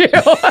talking to.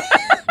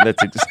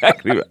 That's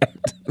exactly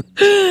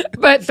right.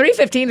 But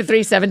 315 to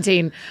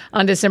 317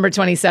 on December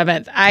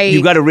 27th.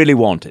 You got to really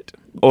want it.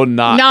 Or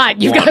not.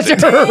 You've got want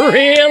to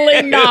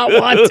really not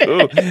want it.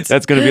 it.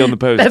 That's going to be on the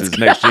posters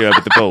next year up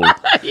at the poll.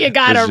 You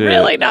got to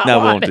really not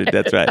want it.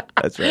 That's right.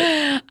 That's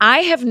right. I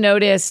have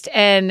noticed,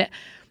 and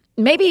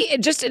maybe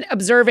just in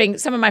observing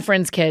some of my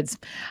friends' kids,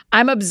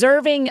 I'm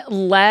observing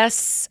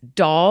less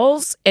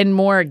dolls and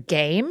more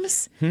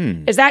games.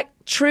 Is that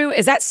true?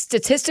 Is that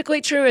statistically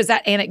true? Is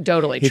that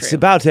anecdotally true? It's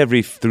about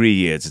every 3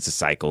 years. It's a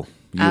cycle.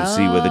 You'll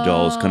see where the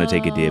dolls kind of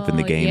take a dip and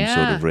the games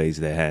sort yeah. of raise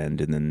their hand.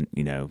 And then,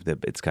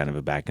 it's kind of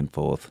a back and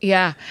forth.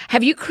 Yeah.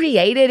 Have you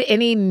created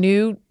any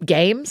new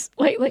games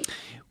lately?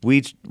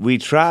 We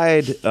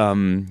tried,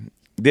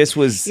 this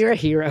was... You're a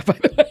hero, by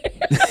the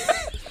way.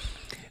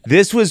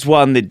 This was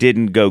one that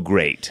didn't go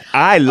great.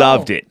 I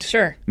loved it.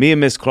 Sure. Me and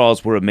Miss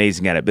Claus were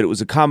amazing at it, but it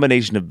was a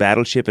combination of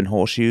Battleship and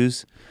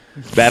horseshoes,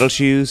 battle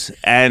shoes,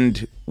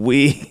 and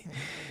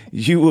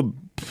you were...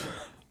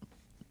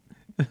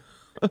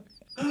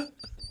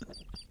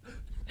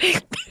 I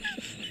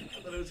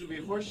thought it was going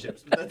to be horse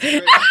ships, but that's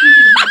great.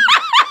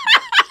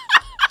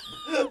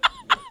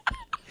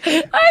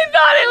 I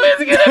thought it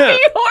was going to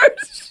be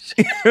horse.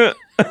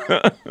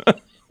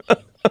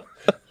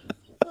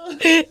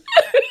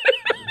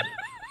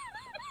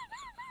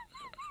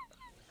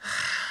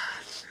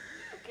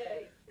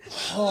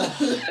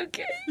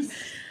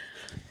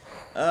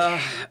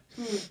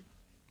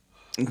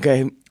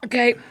 Okay.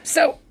 Okay.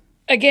 So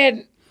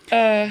again,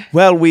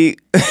 Well, we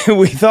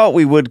we thought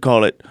we would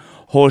call it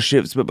horse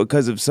ships, but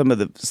because of some of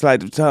the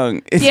sleight of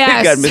tongue, it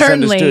Yeah, got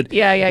certainly. misunderstood.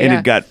 Yeah, And yeah.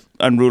 it got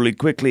unruly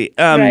quickly.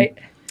 right.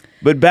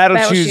 But battle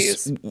Battle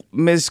shoes, shoes.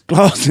 Miss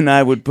Claus and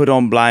I would put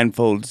on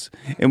blindfolds,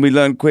 and we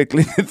learned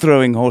quickly that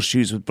throwing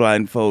horseshoes with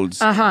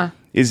blindfolds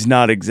is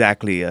not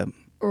exactly a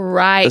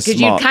Right. Because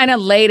you smart- kind of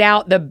laid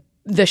out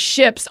the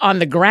ships on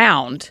the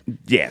ground,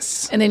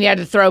 yes. and then you had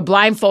to throw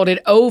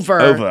blindfolded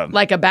over.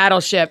 Like a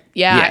battleship.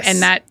 Yeah. Yes.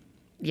 And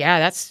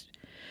that's.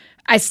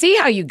 I see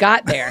how you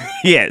got there.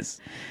 Yes.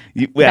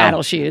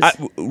 Battle shoes.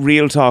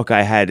 Real talk,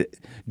 I had.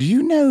 Do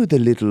you know the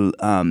little,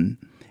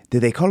 do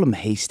they call them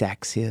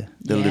haystacks here?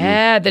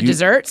 Yeah, the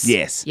desserts?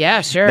 Yes.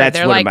 Yeah, sure. That's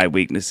They're one like- of my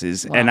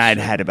weaknesses. And I'd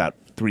had about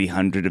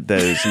 300 of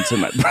those, and so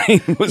my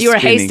brain was You were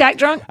spinning. haystack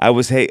drunk? I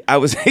was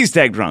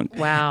haystack drunk.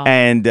 Wow.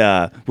 And,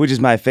 which is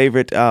my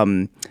favorite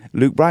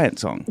Luke Bryant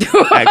song,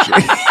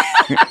 actually.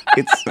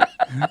 It's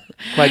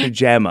quite a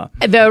jammer.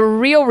 The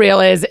real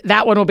is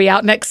that one will be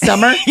out next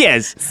summer.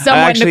 Yes.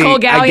 Someone, Nicole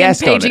Gallion, I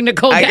guessed on paging it.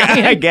 Nicole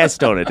Gallion. I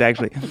guessed on it,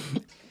 actually.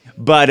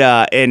 But,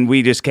 and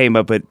we just came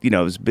up with, it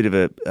was a bit of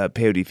a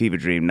peyote fever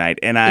dream night.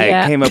 And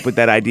I came up with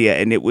that idea,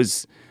 and it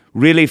was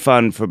really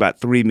fun for about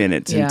 3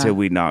 minutes Yeah. until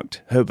we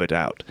knocked Herbert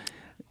out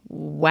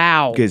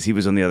Wow. because he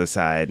was on the other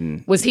side.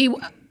 And Was he?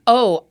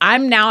 Oh,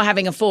 I'm now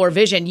having a fuller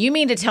vision. You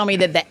mean to tell me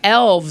that the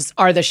elves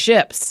are the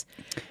ships?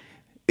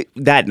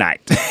 that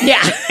night.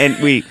 Yeah. And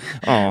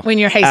When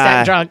you're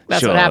haystack drunk, that's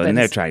sure, what happens. And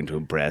they're trying to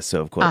impress,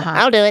 so of course.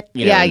 I'll do it.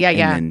 Yeah.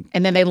 and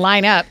And then they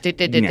line up. Yeah,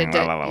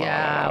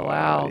 Yeah,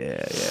 wow.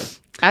 Yeah.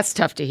 That's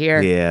tough to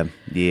hear.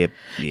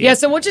 Yeah.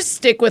 So we'll just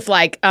stick with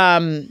like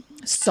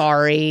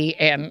Sorry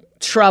and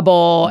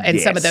Trouble and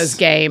some of Yes. those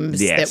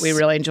games Yes. that we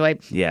really enjoyed.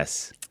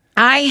 Yes.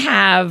 I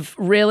have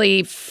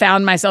really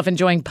found myself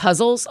enjoying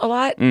puzzles a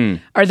lot.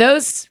 Are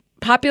those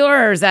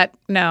popular or is that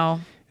no?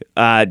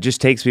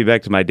 Just takes me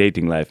back to my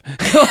dating life.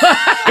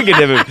 I could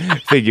never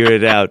figure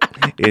it out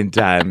in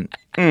time.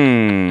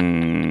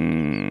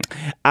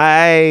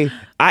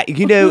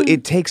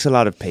 It takes a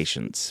lot of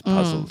patience,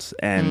 puzzles,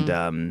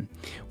 and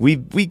we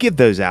give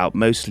those out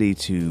mostly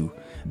to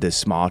the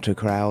smarter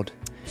crowd.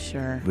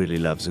 Sure. Really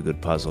loves a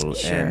good puzzle,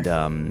 Sure.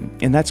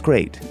 and that's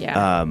great.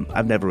 Yeah.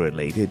 I've never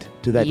related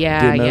to that.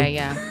 Yeah,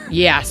 demo.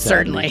 Yeah,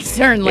 certainly.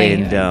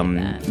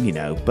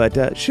 And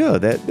but sure,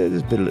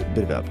 there's a bit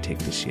of uptick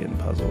this year in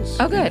puzzles.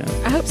 Oh, good.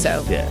 I hope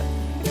so. Yeah.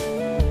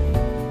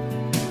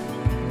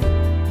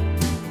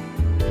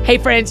 Hey,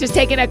 friends, just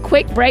taking a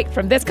quick break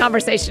from this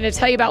conversation to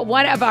tell you about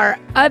one of our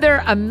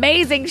other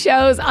amazing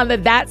shows on the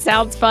That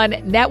Sounds Fun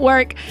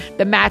network,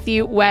 the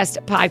Matthew West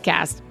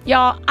Podcast.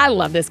 Y'all, I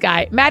love this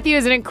guy. Matthew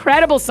is an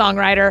incredible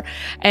songwriter,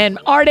 an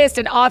artist,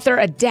 an author,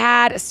 a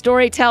dad, a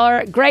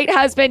storyteller, great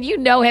husband. You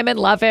know him and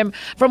love him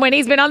from when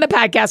he's been on the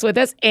podcast with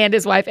us and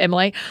his wife,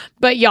 Emily.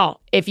 But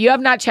y'all, if you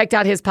have not checked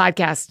out his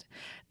podcast,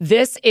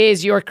 this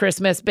is your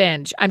Christmas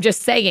binge. I'm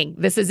just saying,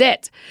 this is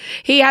it.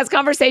 He has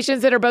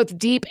conversations that are both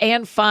deep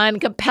and fun,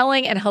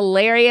 compelling and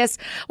hilarious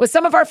with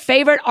some of our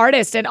favorite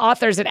artists and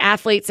authors and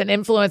athletes and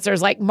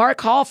influencers like Mark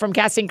Hall from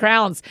Casting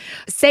Crowns,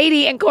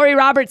 Sadie and Corey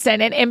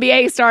Robertson, and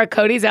NBA star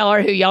Cody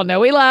Zeller, who y'all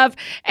know we love,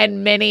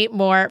 and many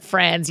more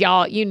friends.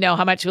 Y'all, you know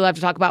how much we love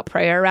to talk about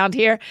prayer around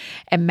here.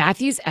 And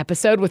Matthew's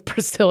episode with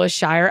Priscilla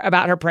Shirer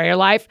about her prayer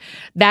life,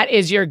 that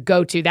is your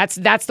go-to. That's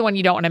the one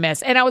you don't want to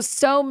miss. And I was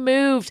so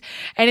moved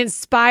and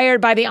inspired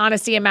by the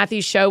honesty in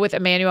Matthew's show with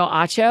Emmanuel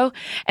Acho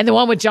and the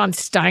one with John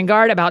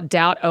Steingard about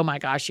doubt. Oh my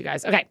gosh, you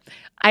guys. Okay.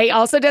 He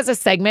also does a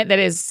segment that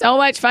is so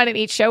much fun in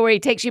each show where he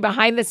takes you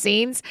behind the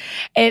scenes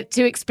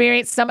to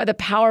experience some of the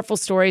powerful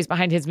stories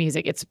behind his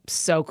music. It's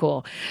so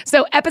cool.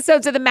 So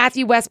episodes of the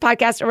Matthew West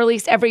Podcast are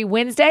released every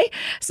Wednesday.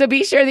 So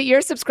be sure that you're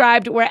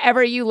subscribed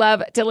wherever you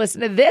love to listen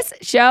to this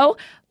show.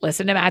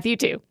 Listen to Matthew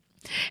too.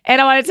 And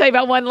I want to tell you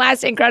about one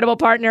last incredible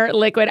partner,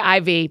 Liquid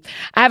IV.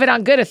 I have it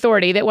on good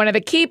authority that one of the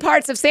key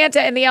parts of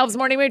Santa and the elves'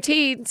 morning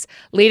routines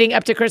leading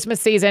up to Christmas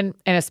season,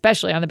 and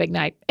especially on the big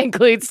night,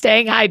 includes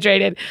staying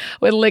hydrated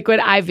with Liquid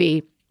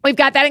IV. We've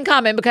got that in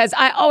common because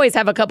I always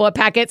have a couple of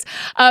packets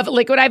of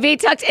Liquid IV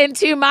tucked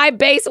into my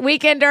base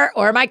weekender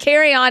or my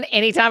carry-on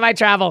anytime I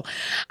travel.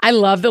 I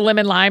love the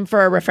lemon lime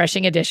for a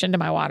refreshing addition to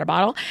my water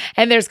bottle.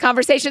 And there's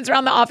conversations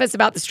around the office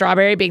about the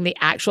strawberry being the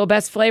actual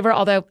best flavor,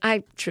 although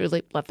I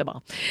truly love them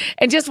all.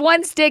 In just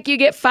one stick, you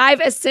get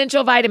 5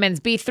 essential vitamins,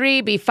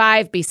 B3,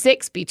 B5,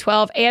 B6,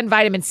 B12, and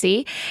vitamin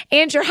C.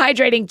 And you're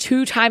hydrating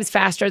 2 times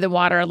faster than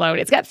water alone.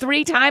 It's got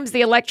 3 times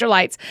the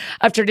electrolytes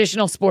of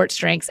traditional sports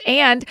drinks.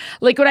 And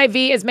Liquid IV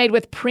is made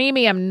with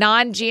premium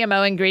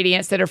non-GMO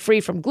ingredients that are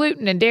free from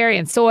gluten and dairy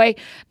and soy.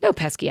 No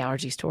pesky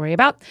allergies to worry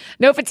about.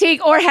 No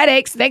fatigue or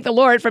headaches, thank the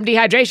Lord, from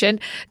dehydration.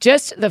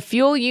 Just the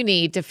fuel you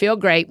need to feel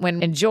great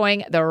when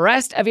enjoying the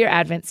rest of your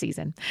Advent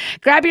season.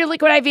 Grab your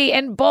Liquid IV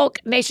in bulk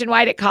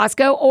nationwide at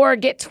Costco or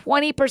get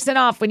 20%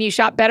 off when you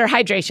shop Better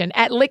Hydration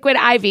at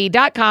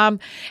liquidiv.com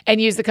and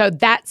use the code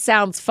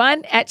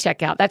ThatSoundsFun at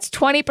checkout. That's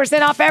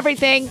 20% off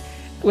everything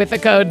with the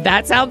code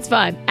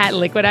ThatSoundsFun at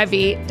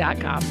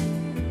liquidiv.com.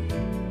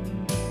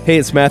 Hey,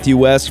 it's Matthew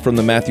West from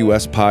the Matthew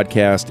West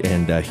Podcast,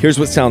 and here's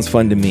what sounds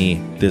fun to me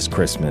this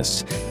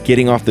Christmas.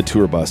 Getting off the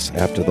tour bus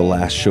after the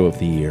last show of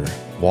the year,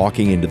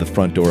 walking into the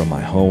front door of my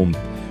home,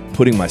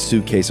 putting my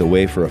suitcase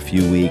away for a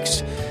few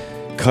weeks,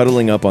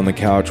 cuddling up on the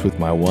couch with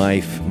my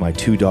wife, my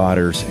 2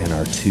 daughters, and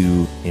our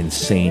 2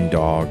 insane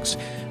dogs,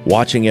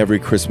 watching every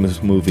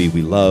Christmas movie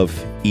we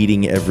love,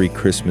 eating every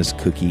Christmas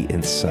cookie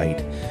in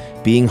sight,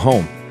 being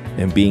home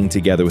and being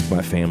together with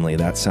my family.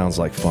 That sounds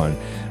like fun.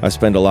 I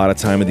spend a lot of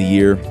time of the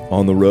year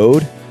on the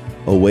road,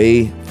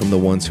 away from the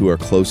ones who are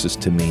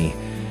closest to me.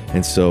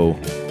 And so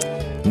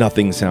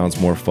nothing sounds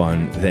more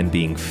fun than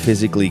being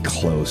physically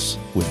close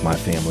with my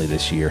family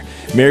this year.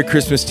 Merry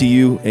Christmas to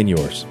you and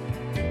yours.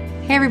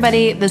 Hey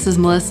everybody, this is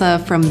Melissa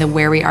from the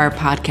Where We Are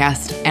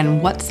podcast,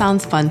 and what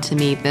sounds fun to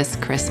me this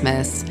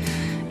Christmas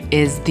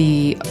is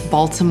the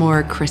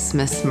Baltimore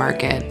Christmas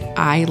market.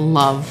 I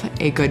love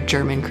a good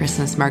German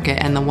Christmas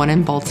market, and the one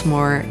in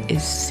Baltimore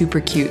is super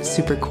cute,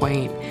 super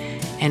quaint,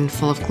 and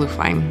full of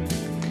Glühwein.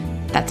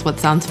 That's what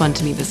sounds fun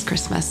to me this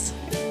Christmas.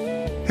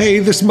 Hey,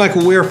 this is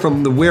Michael Weir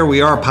from the Where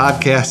We Are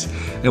podcast,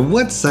 and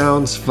what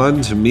sounds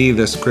fun to me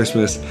this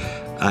Christmas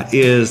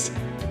is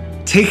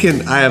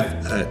I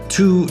have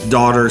 2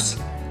 daughters.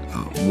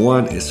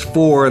 One is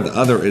 4, the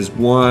other is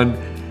 1,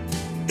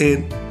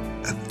 and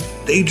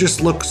they just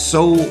look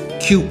so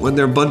cute when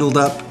they're bundled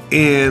up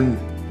in,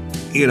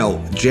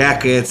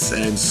 jackets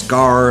and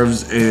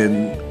scarves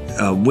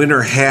and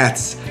winter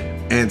hats.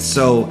 And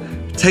so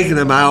taking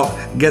them out,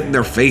 getting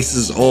their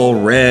faces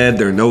all red,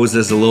 their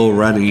noses a little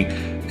runny,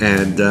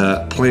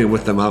 and playing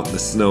with them out in the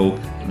snow,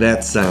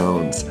 that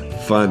sounds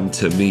fun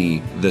to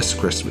me this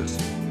Christmas.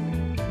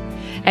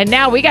 And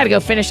now we got to go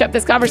finish up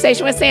this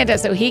conversation with Santa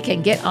so he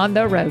can get on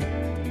the road.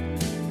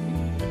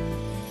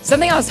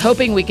 Something I was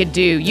hoping we could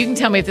do, you can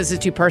tell me if this is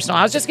too personal.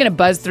 I was just going to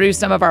buzz through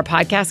some of our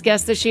podcast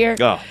guests this year.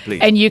 Oh, please.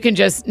 And you can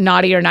just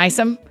naughty or nice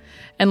them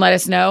and let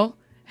us know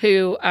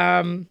who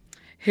and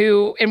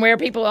where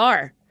people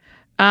are.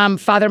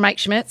 Father Mike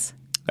Schmitz.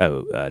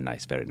 Oh,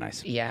 nice. Very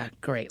nice. Yeah,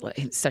 great.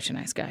 He's such a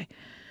nice guy.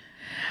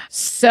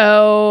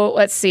 So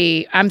let's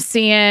see. I'm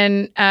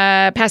seeing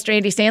Pastor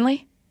Andy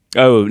Stanley.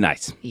 Oh,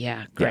 nice.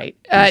 Yeah, great.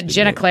 Yeah,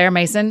 Jenna Claire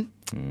Mason.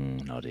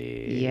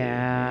 Naughty.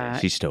 Yeah.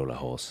 She stole a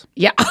horse.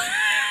 Yeah.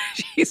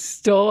 She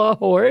stole a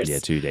horse? Yeah,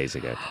 2 days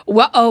ago.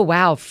 Well, oh,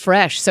 wow.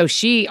 Fresh. So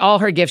all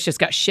her gifts just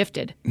got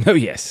shifted. Oh,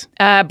 yes.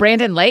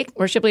 Brandon Lake,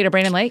 worship leader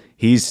Brandon Lake.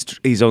 He's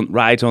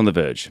right on the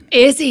verge.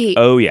 Is he?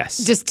 Oh, yes.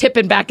 Just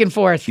tipping back and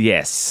forth.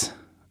 Yes.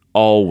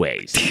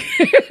 Always.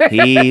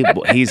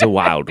 He's a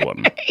wild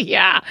one.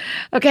 Yeah.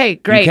 Okay,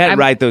 great. You can't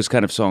write those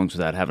kind of songs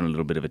without having a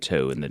little bit of a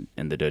toe in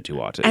the dirty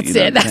water. That's you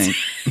know it. what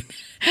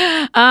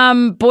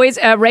I'm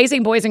saying?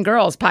 Raising Boys and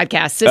Girls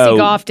podcast. Sissy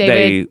Goff,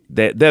 David.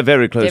 They're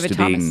very close David to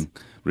Thomas. being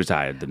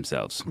retired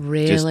themselves.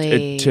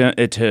 Really? Just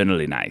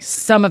eternally nice.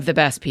 Some of the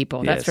best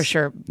people, that's Yes. for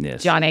sure.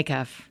 Yes. John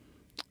Acuff.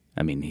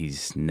 I mean,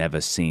 he's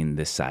never seen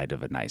this side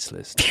of a nice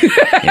list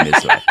in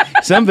his life.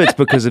 Some of it's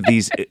because of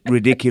these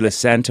ridiculous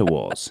Santa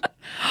wars.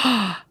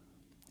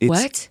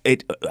 What?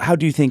 How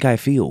do you think I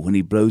feel when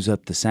he blows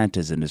up the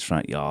Santas in his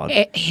front yard?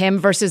 Him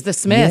versus the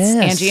Smiths,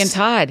 Yes. Angie and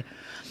Todd.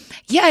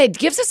 Yeah, it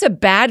gives us a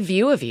bad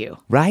view of you.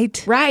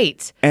 Right?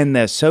 Right. And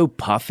they're so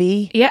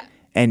puffy Yeah.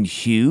 and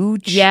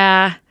huge.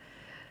 Yeah.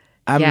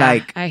 I'm Yeah,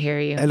 like, I hear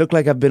you. I look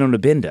like I've been on a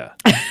bender.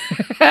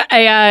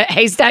 A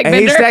haystack A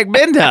bender. haystack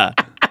bender.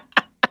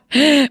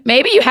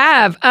 Maybe you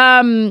have.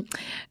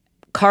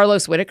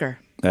 Carlos Whitaker.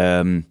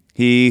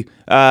 He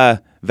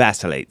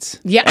vacillates.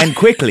 Yeah. And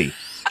quickly.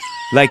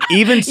 Like,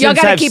 even Y'all since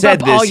gotta I've keep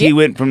said up all this, he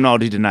went from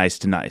naughty to nice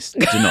to nice to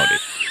naughty.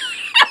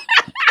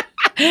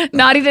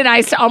 Naughty to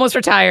nice to almost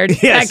retired.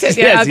 Yes, Back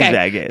to, yes, okay. he's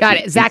back, yes, Got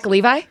it. yes. Zach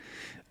Levi.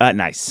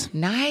 Nice.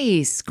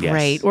 Nice.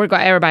 Yes. Great.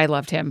 Everybody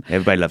loved him.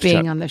 Everybody loves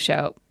being Chuck. on the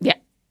show. Yeah.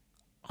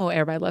 Oh,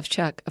 everybody loves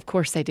Chuck. Of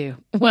course they do.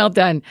 Well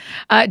done.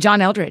 John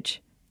Eldridge.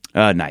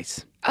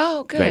 Nice.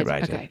 Oh, good. Great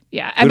writer. Okay.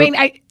 Yeah. I mean,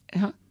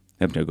 No,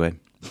 go ahead.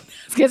 I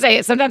was going to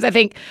say, sometimes I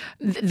think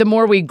the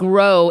more we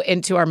grow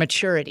into our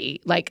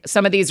maturity, like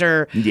some of these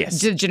are Yes.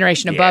 the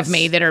generation above Yes.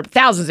 me that are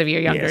thousands of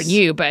years younger Yes. than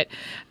you, but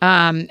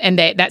and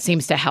that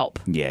seems to help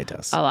Yeah, it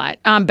does. a lot.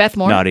 Beth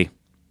Moore. Naughty.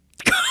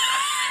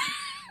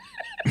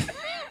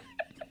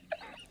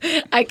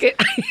 I could.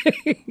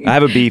 I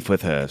have a beef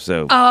with her,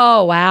 so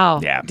Oh wow!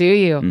 Yeah. Do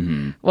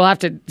you? We'll have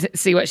to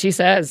see what she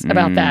says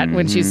about that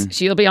when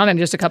she'll be on in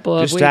just a couple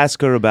of just weeks.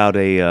 ask her about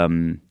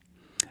a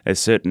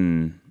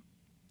certain.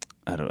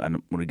 I don't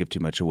want to give too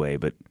much away,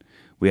 but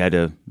we had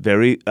a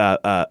very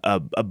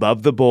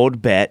above the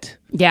board bet,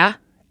 Yeah.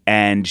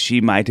 and she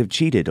might have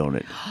cheated on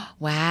it.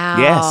 Wow.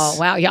 Yes.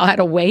 Wow. Y'all had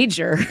a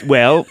wager.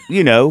 Well,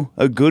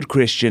 a good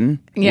Christian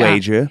Yeah.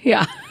 wager.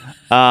 Yeah.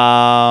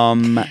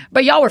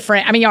 But y'all were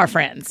friends. I mean, y'all are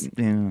friends.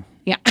 yeah,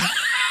 Yeah.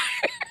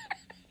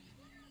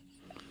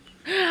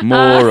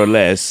 more or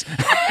less.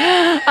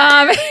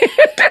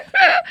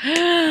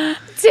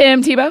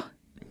 Tim Tebow.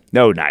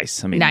 No,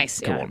 nice. I mean,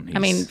 Nice. Come yeah. on. I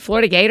mean,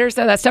 Florida Gators.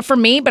 Though that's tough for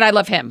me, but I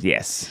love him.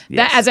 yes.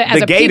 That- yes. as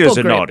the a Gators people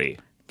are group. naughty.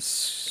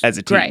 As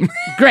a team.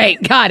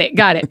 Great. Got it.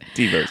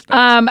 Tebow's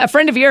nice. A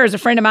friend of yours, a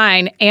friend of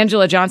mine,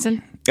 Angela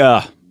Johnson.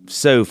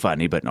 So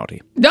funny, but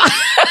naughty.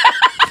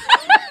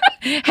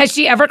 Has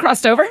she ever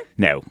crossed over?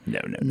 No.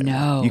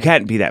 No. You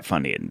can't be that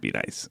funny and be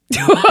nice.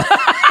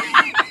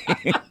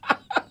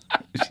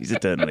 She's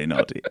eternally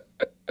naughty.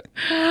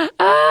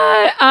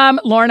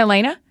 Lauren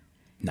Elena.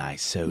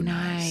 Nice, so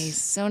Nice.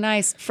 So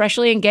nice.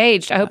 Freshly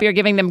engaged. I hope you're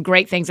giving them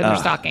great things in their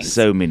stockings.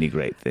 So many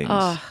great things.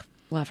 Oh,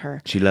 love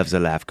her. She loves a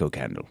LAFCO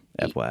candle,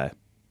 FYI.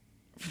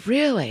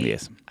 Really?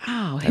 Yes.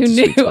 Oh, That's who a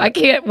knew? sweet spot. I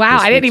can't. Wow.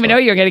 That's a I didn't sweet even spot. know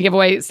you were going to give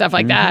away stuff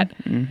like that.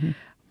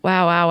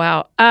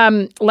 Wow.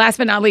 Last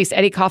but not least,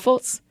 Eddie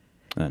Koffoltz.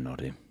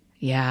 Naughty.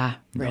 Yeah,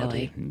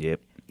 really. Naughty.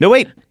 Yep. No,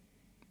 wait.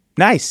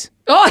 Nice.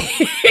 Oh,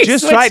 he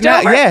Just switched right now.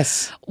 over?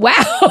 Yes. Wow.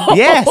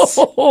 Yes.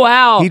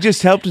 Wow. He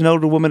just helped an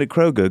older woman at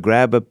Kroger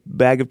grab a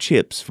bag of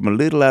chips from a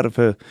little out of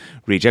her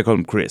reach. I call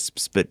them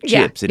crisps, but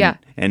Yeah, chips. And, yeah.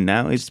 and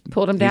now he's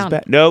pulled him he's down.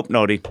 back. Nope,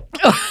 naughty.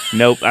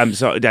 Nope, I'm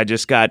sorry.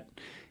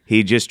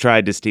 He just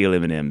tried to steal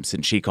M&Ms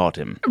and she caught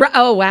him.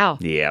 Oh, wow.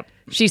 Yep.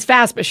 She's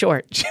fast but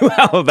short.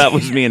 Well, that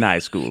was me in high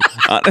school,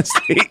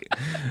 honestly,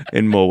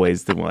 in more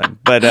ways than one.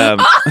 But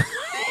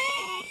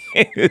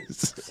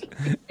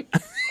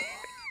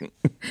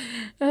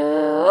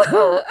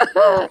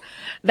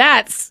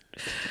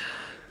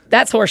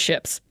That's horse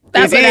ships.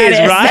 That's it what that is,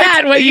 is. right?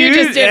 That's what you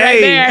just did right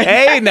there.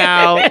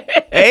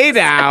 Hey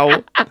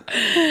now.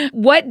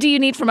 What do you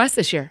need from us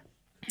this year?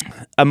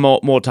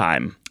 More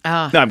time.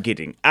 No, I'm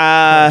kidding.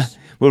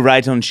 We're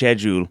right on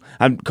schedule.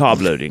 I'm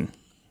carb loading.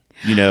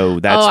 That's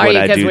are what you?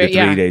 I 'Cause do the we're- 3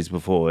 yeah. days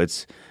before.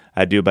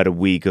 I do about a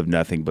week of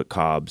nothing but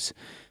carbs.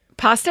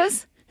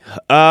 Pastas?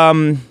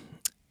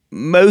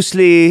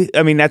 Mostly,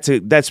 I mean that's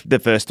the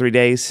first 3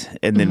 days,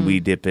 and then we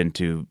dip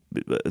into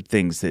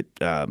things that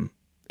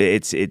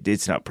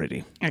it's not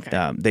pretty.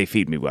 Okay. They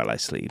feed me while I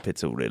sleep.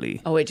 It's a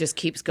really Oh, it just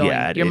keeps going.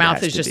 yeah. Your it mouth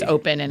has is to just be.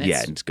 open and yeah,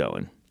 it's it's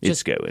going.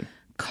 just- It's going.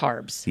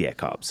 carbs. Yeah,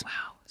 carbs.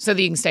 So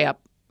that you can stay up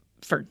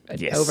for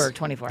Yes. over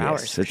 24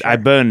 hours. Yes. for I sure.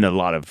 burn a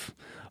lot of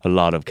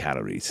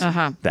calories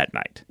that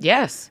night.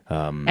 Yes.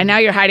 And now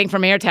you're hiding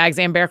from air tags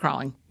and bear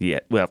crawling. Yeah,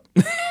 well,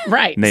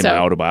 Right. name so, my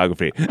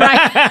autobiography.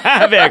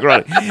 Right. Very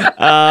ironic.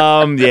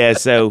 Yeah,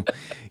 so,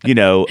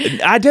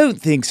 I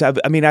don't think so.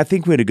 I mean, I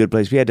think we're in a good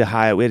place. We had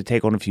to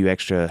take on a few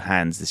extra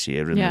hands this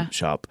year in Yeah. the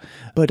shop,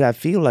 but I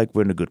feel like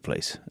we're in a good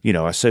place.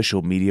 Our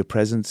social media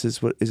presence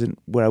isn't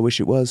where I wish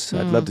it was.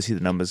 I'd love to see the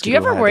numbers. Do you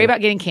ever worry about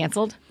getting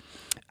canceled?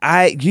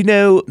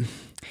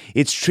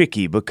 It's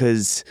tricky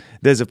because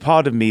there's a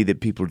part of me that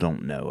people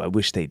don't know. I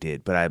wish they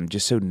did, but I'm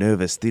just so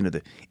nervous. You know,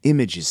 the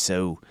image is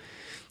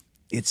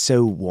it's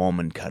so warm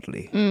and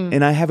cuddly.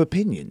 And I have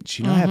opinions.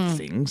 You know, I have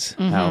things,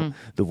 how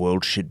the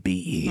world should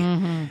be,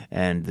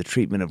 and the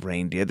treatment of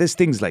reindeer. There's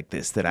things like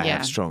this that I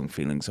have strong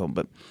feelings on,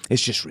 but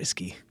it's just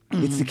risky.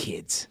 It's the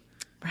kids.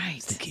 Right.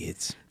 It's the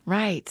kids.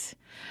 Right.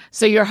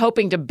 So you're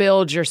hoping to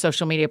build your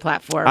social media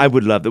platform. I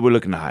would love that. We're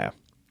looking to hire.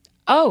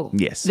 Oh.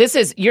 Yes.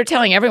 You're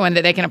telling everyone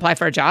that they can apply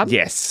for a job?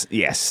 Yes.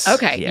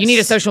 Okay. Yes. You need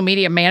a social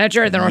media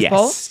manager at the North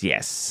Pole?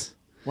 Yes.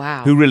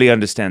 Wow. Who really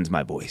understands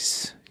my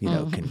voice, you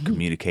know, can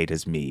communicate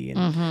as me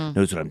and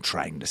knows what I'm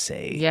trying to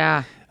say.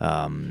 Yeah.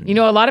 You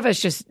know, a lot of us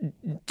just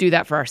do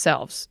that for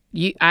ourselves.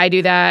 I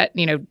do that,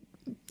 you know.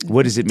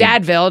 What does it mean?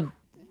 Dadville,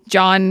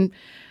 John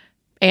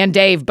and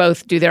Dave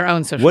both do their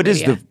own social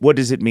media. What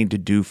does it mean to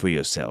do for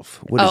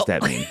yourself? What does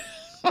that mean?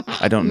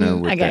 I don't know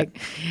what that.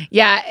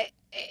 Yeah,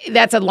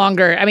 that's a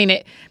longer. I mean,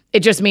 it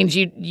just means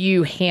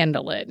you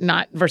handle it,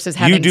 not versus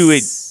having. You do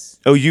it.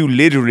 Oh, you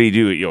literally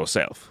do it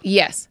yourself.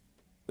 Yes.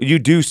 You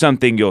do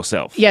something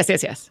yourself.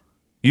 Yes.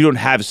 You don't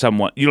have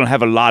someone. You don't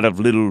have a lot of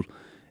little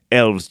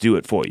elves do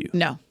it for you.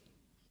 No.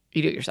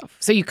 You do it yourself.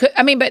 So you could,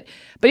 I mean, but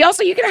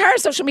also you can hire a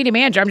social media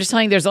manager. I'm just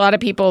telling you, there's a lot of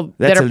people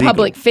that are illegal.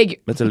 public figures.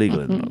 That's illegal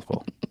in the North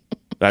Pole.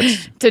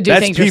 That's to do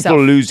things people yourself.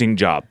 losing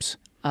jobs.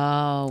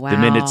 Oh, wow. The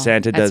minute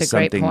Santa does That's a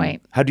great something.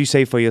 point. How do you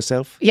say for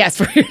yourself? Yes,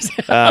 for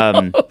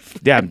yourself.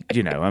 Yeah,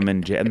 you know, I'm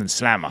in and then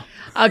slammer.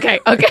 Okay.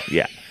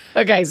 Yeah.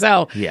 Okay,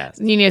 so Yeah.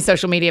 you need a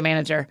social media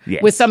manager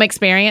Yes. with some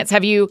experience.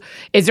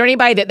 Is there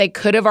anybody that they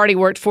could have already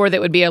worked for that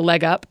would be a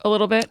leg up a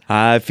little bit?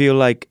 I feel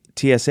like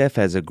TSF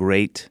has a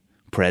great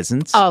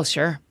presence. Oh,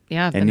 sure.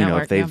 Yeah. and you know,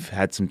 if they've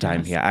had some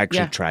time here, I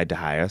actually tried to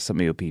hire some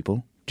of your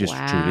people. Just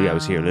truly, I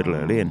was here a little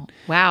early,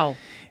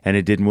 and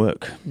it didn't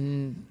work.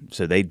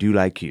 So they do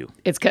like you.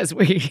 It's because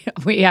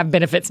we have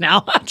benefits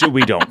now.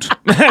 We don't.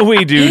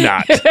 We do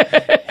not.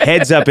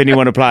 Heads up,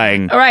 anyone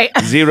applying. All right.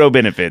 0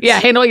 benefits. Yeah,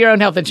 handle your own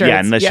health insurance. Yeah,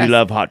 unless you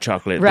love hot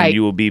chocolate, then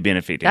you will be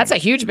benefiting. That's a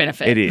huge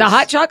benefit. It is. The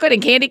hot chocolate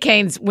and candy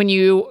canes when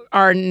you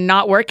are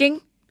not working,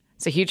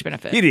 it's a huge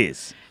benefit. It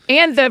is.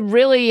 And the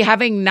really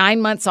having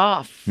 9 months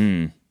off.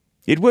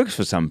 It works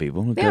for some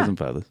people. It doesn't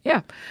for others.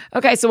 Yeah.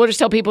 Okay, so we'll just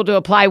tell people to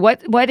apply.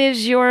 What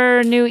is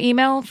your new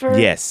email for?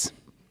 Yes.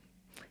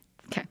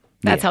 Okay.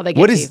 That's how they get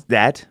What to is you.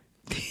 that?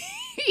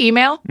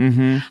 Email?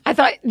 Mm-hmm. I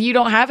thought you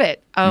don't have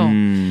it. Oh.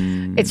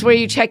 It's where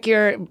you check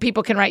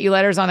people can write you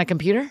letters on a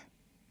computer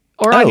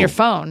or on your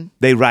phone.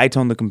 They write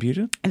on the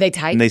computer? And they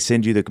type? And they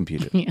send you the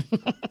computer.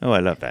 Oh, I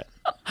love that.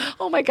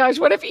 Oh my gosh,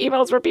 what if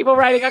emails were people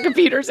writing on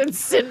computers and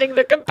sending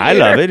the computer? I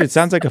love it. It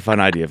sounds like a fun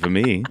idea for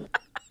me.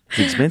 It's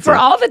expensive. For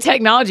all the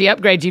technology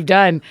upgrades you've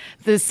done,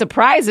 the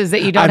surprise is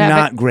that you don't I'm have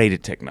not great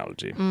at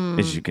technology,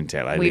 as you can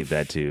tell. I leave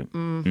that too.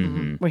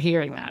 We're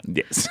hearing that.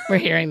 Yes. We're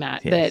hearing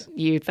that, Yes. that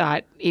you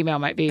thought email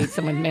might be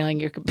someone mailing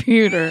your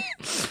computer.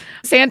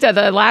 Santa,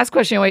 the last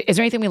question, is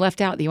there anything we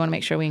left out that you want to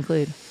make sure we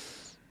include?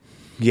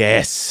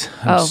 Yes.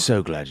 I'm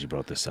so glad you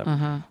brought this up.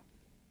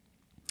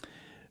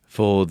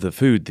 For the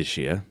food this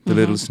year, the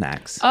little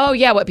snacks, Oh,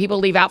 yeah, what people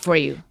leave out for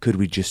you. could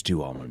we just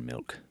do almond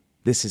milk?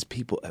 This is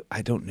people,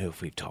 I don't know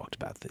if we've talked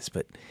about this,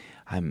 but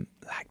I'm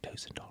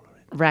lactose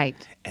intolerant. Right.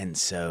 And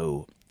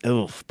so,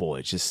 oh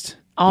boy, just...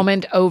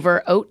 Almond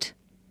over oat?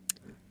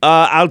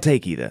 I'll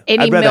take either.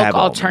 Any I'd rather milk have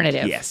almond.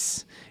 alternative.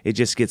 Yes. It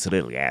just gets a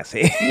little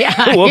gassy. Yeah.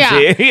 Whoopsie.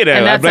 yeah. You know, And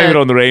I that's blame it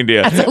on the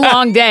reindeer. That's a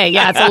long day.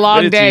 Yeah, it's a But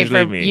long it's day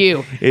usually for me.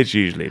 you. It's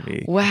usually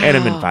me. Wow. And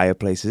I'm in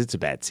fireplaces. It's a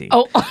bad scene.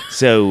 Oh.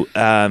 So,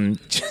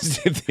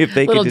 just if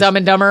they Little could just, Dumb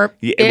and Dumber.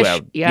 Yeah,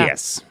 well, yeah.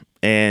 yes.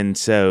 And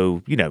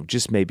so, you know,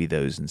 just maybe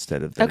those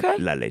instead of the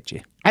la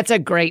leche. That's a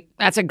great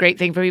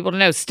thing for people to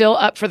know. Still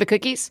up for the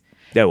cookies?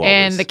 No, always.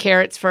 And the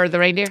carrots for the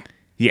reindeer?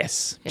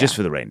 Yes, just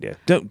for the reindeer.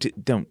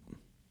 Don't.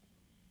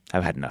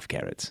 I've had enough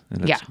carrots.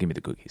 Give me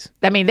the cookies.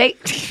 I mean,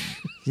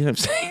 You know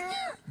what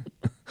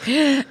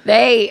I'm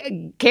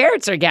saying?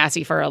 Carrots are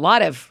gassy for a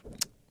lot of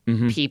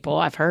people,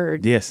 I've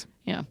heard. Yes.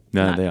 Yeah.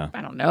 No, they are.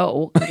 I don't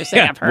know. I'm just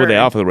saying I've heard. Well, they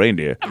are for the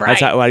reindeer. Right.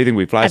 That's why do you think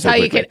we fly That's so how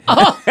quickly? you can.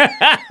 Oh,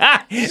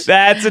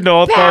 That's a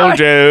North Pole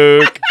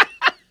joke.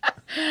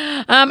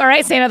 all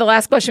right, Santa. The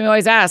last question we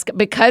always ask,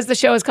 because the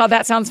show is called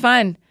That Sounds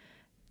Fun.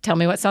 Tell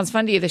me what sounds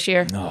fun to you this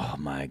year. Oh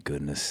my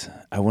goodness!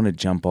 I want to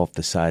jump off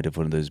the side of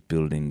one of those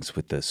buildings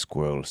with the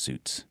squirrel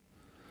suits,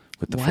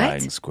 with the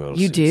flying squirrel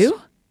You suits.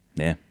 do?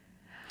 Yeah.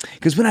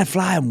 Because when I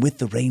fly, I'm with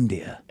the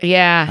reindeer.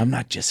 Yeah. I'm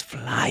not just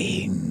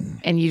flying.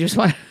 And you just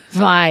want to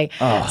fly.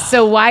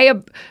 So why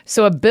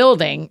a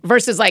building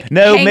versus like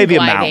No, hang maybe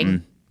gliding? a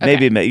mountain.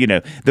 Okay. Maybe, you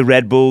know, the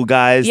Red Bull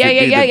guys Yeah, that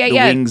yeah, do yeah, the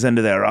yeah. wings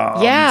under their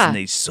arms Yeah. and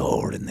they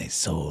soar and they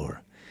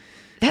soar.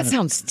 That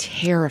sounds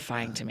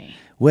terrifying to me.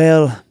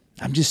 Well,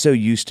 I'm just so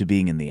used to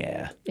being in the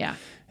air. Yeah.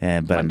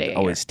 But One I'm day a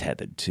always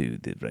tethered to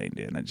the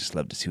reindeer, and I just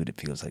love to see what it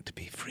feels like to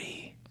be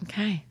free.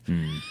 Okay.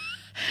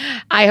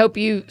 I hope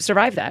you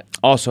survive that.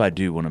 Also, I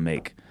do want to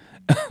make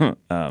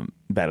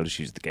Battle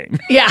Shoes the game.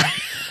 Yeah.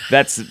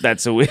 That's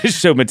a wish.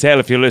 So Mattel,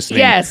 if you're listening,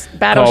 Yes,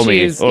 Battle call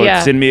Shoes, me or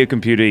yeah. send me a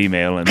computer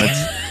email, and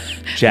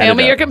Chat Mail it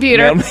me up. your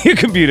computer. Mail me your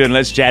computer and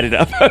let's chat it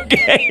up.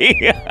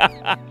 Okay.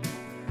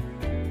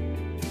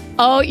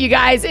 Oh, you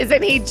guys,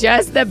 isn't he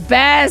just the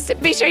best?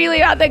 Be sure you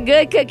leave out the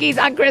good cookies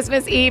on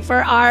Christmas Eve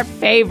for our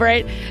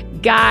favorite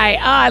guy.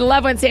 Oh, I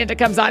love when Santa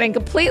comes on. And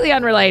completely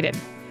unrelated,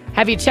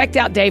 have you checked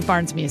out Dave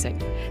Barnes' music?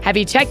 Have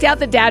you checked out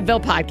the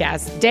Dadville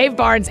podcast? Dave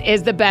Barnes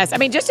is the best. I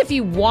mean, just if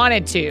you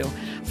wanted to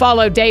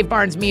follow Dave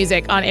Barnes'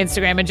 music on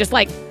Instagram and just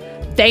like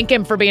thank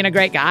him for being a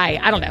great guy.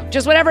 I don't know.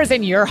 Just whatever's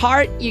in your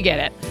heart, you get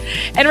it.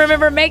 And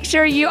remember, make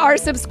sure you are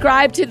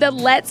subscribed to the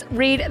Let's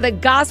Read the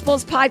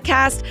Gospels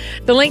podcast.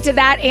 The link to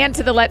that and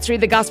to the Let's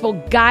Read the Gospel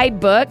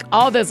guidebook,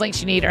 all those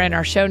links you need are in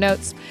our show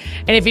notes.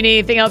 And if you need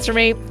anything else from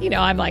me, you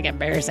know, I'm like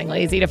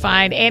embarrassingly easy to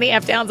find. Annie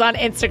F. Downs on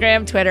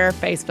Instagram, Twitter,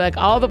 Facebook,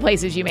 all the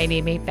places you may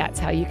need me. That's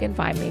how you can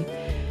find me.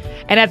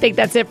 And I think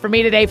that's it for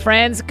me today,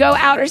 friends. Go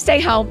out or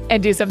stay home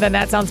and do something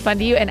that sounds fun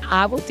to you, and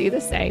I will do the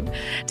same.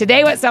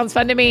 Today, what sounds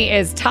fun to me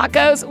is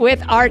tacos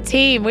with our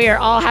team. We are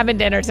all having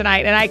dinner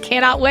tonight, and I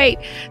cannot wait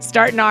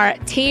starting our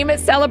team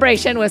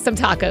celebration with some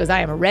tacos.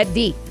 I am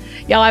ready.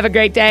 Y'all have a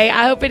great day.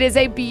 I hope it is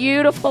a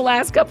beautiful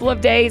last couple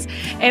of days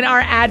in our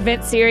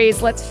Advent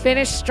series. Let's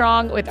finish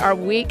strong with our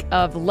week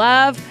of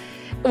love.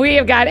 We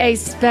have got a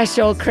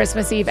special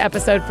Christmas Eve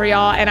episode for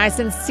y'all, and I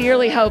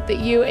sincerely hope that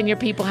you and your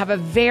people have a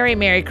very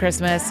Merry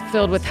Christmas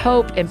filled with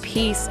hope and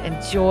peace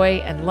and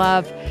joy and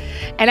love.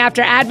 And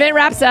after Advent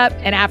wraps up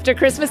and after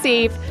Christmas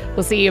Eve,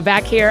 we'll see you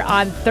back here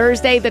on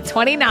Thursday the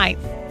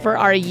 29th for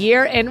our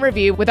year in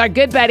review with our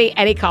good buddy,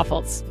 Eddie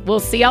Kaufholz. We'll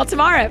see y'all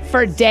tomorrow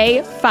for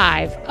day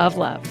 5 of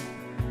love.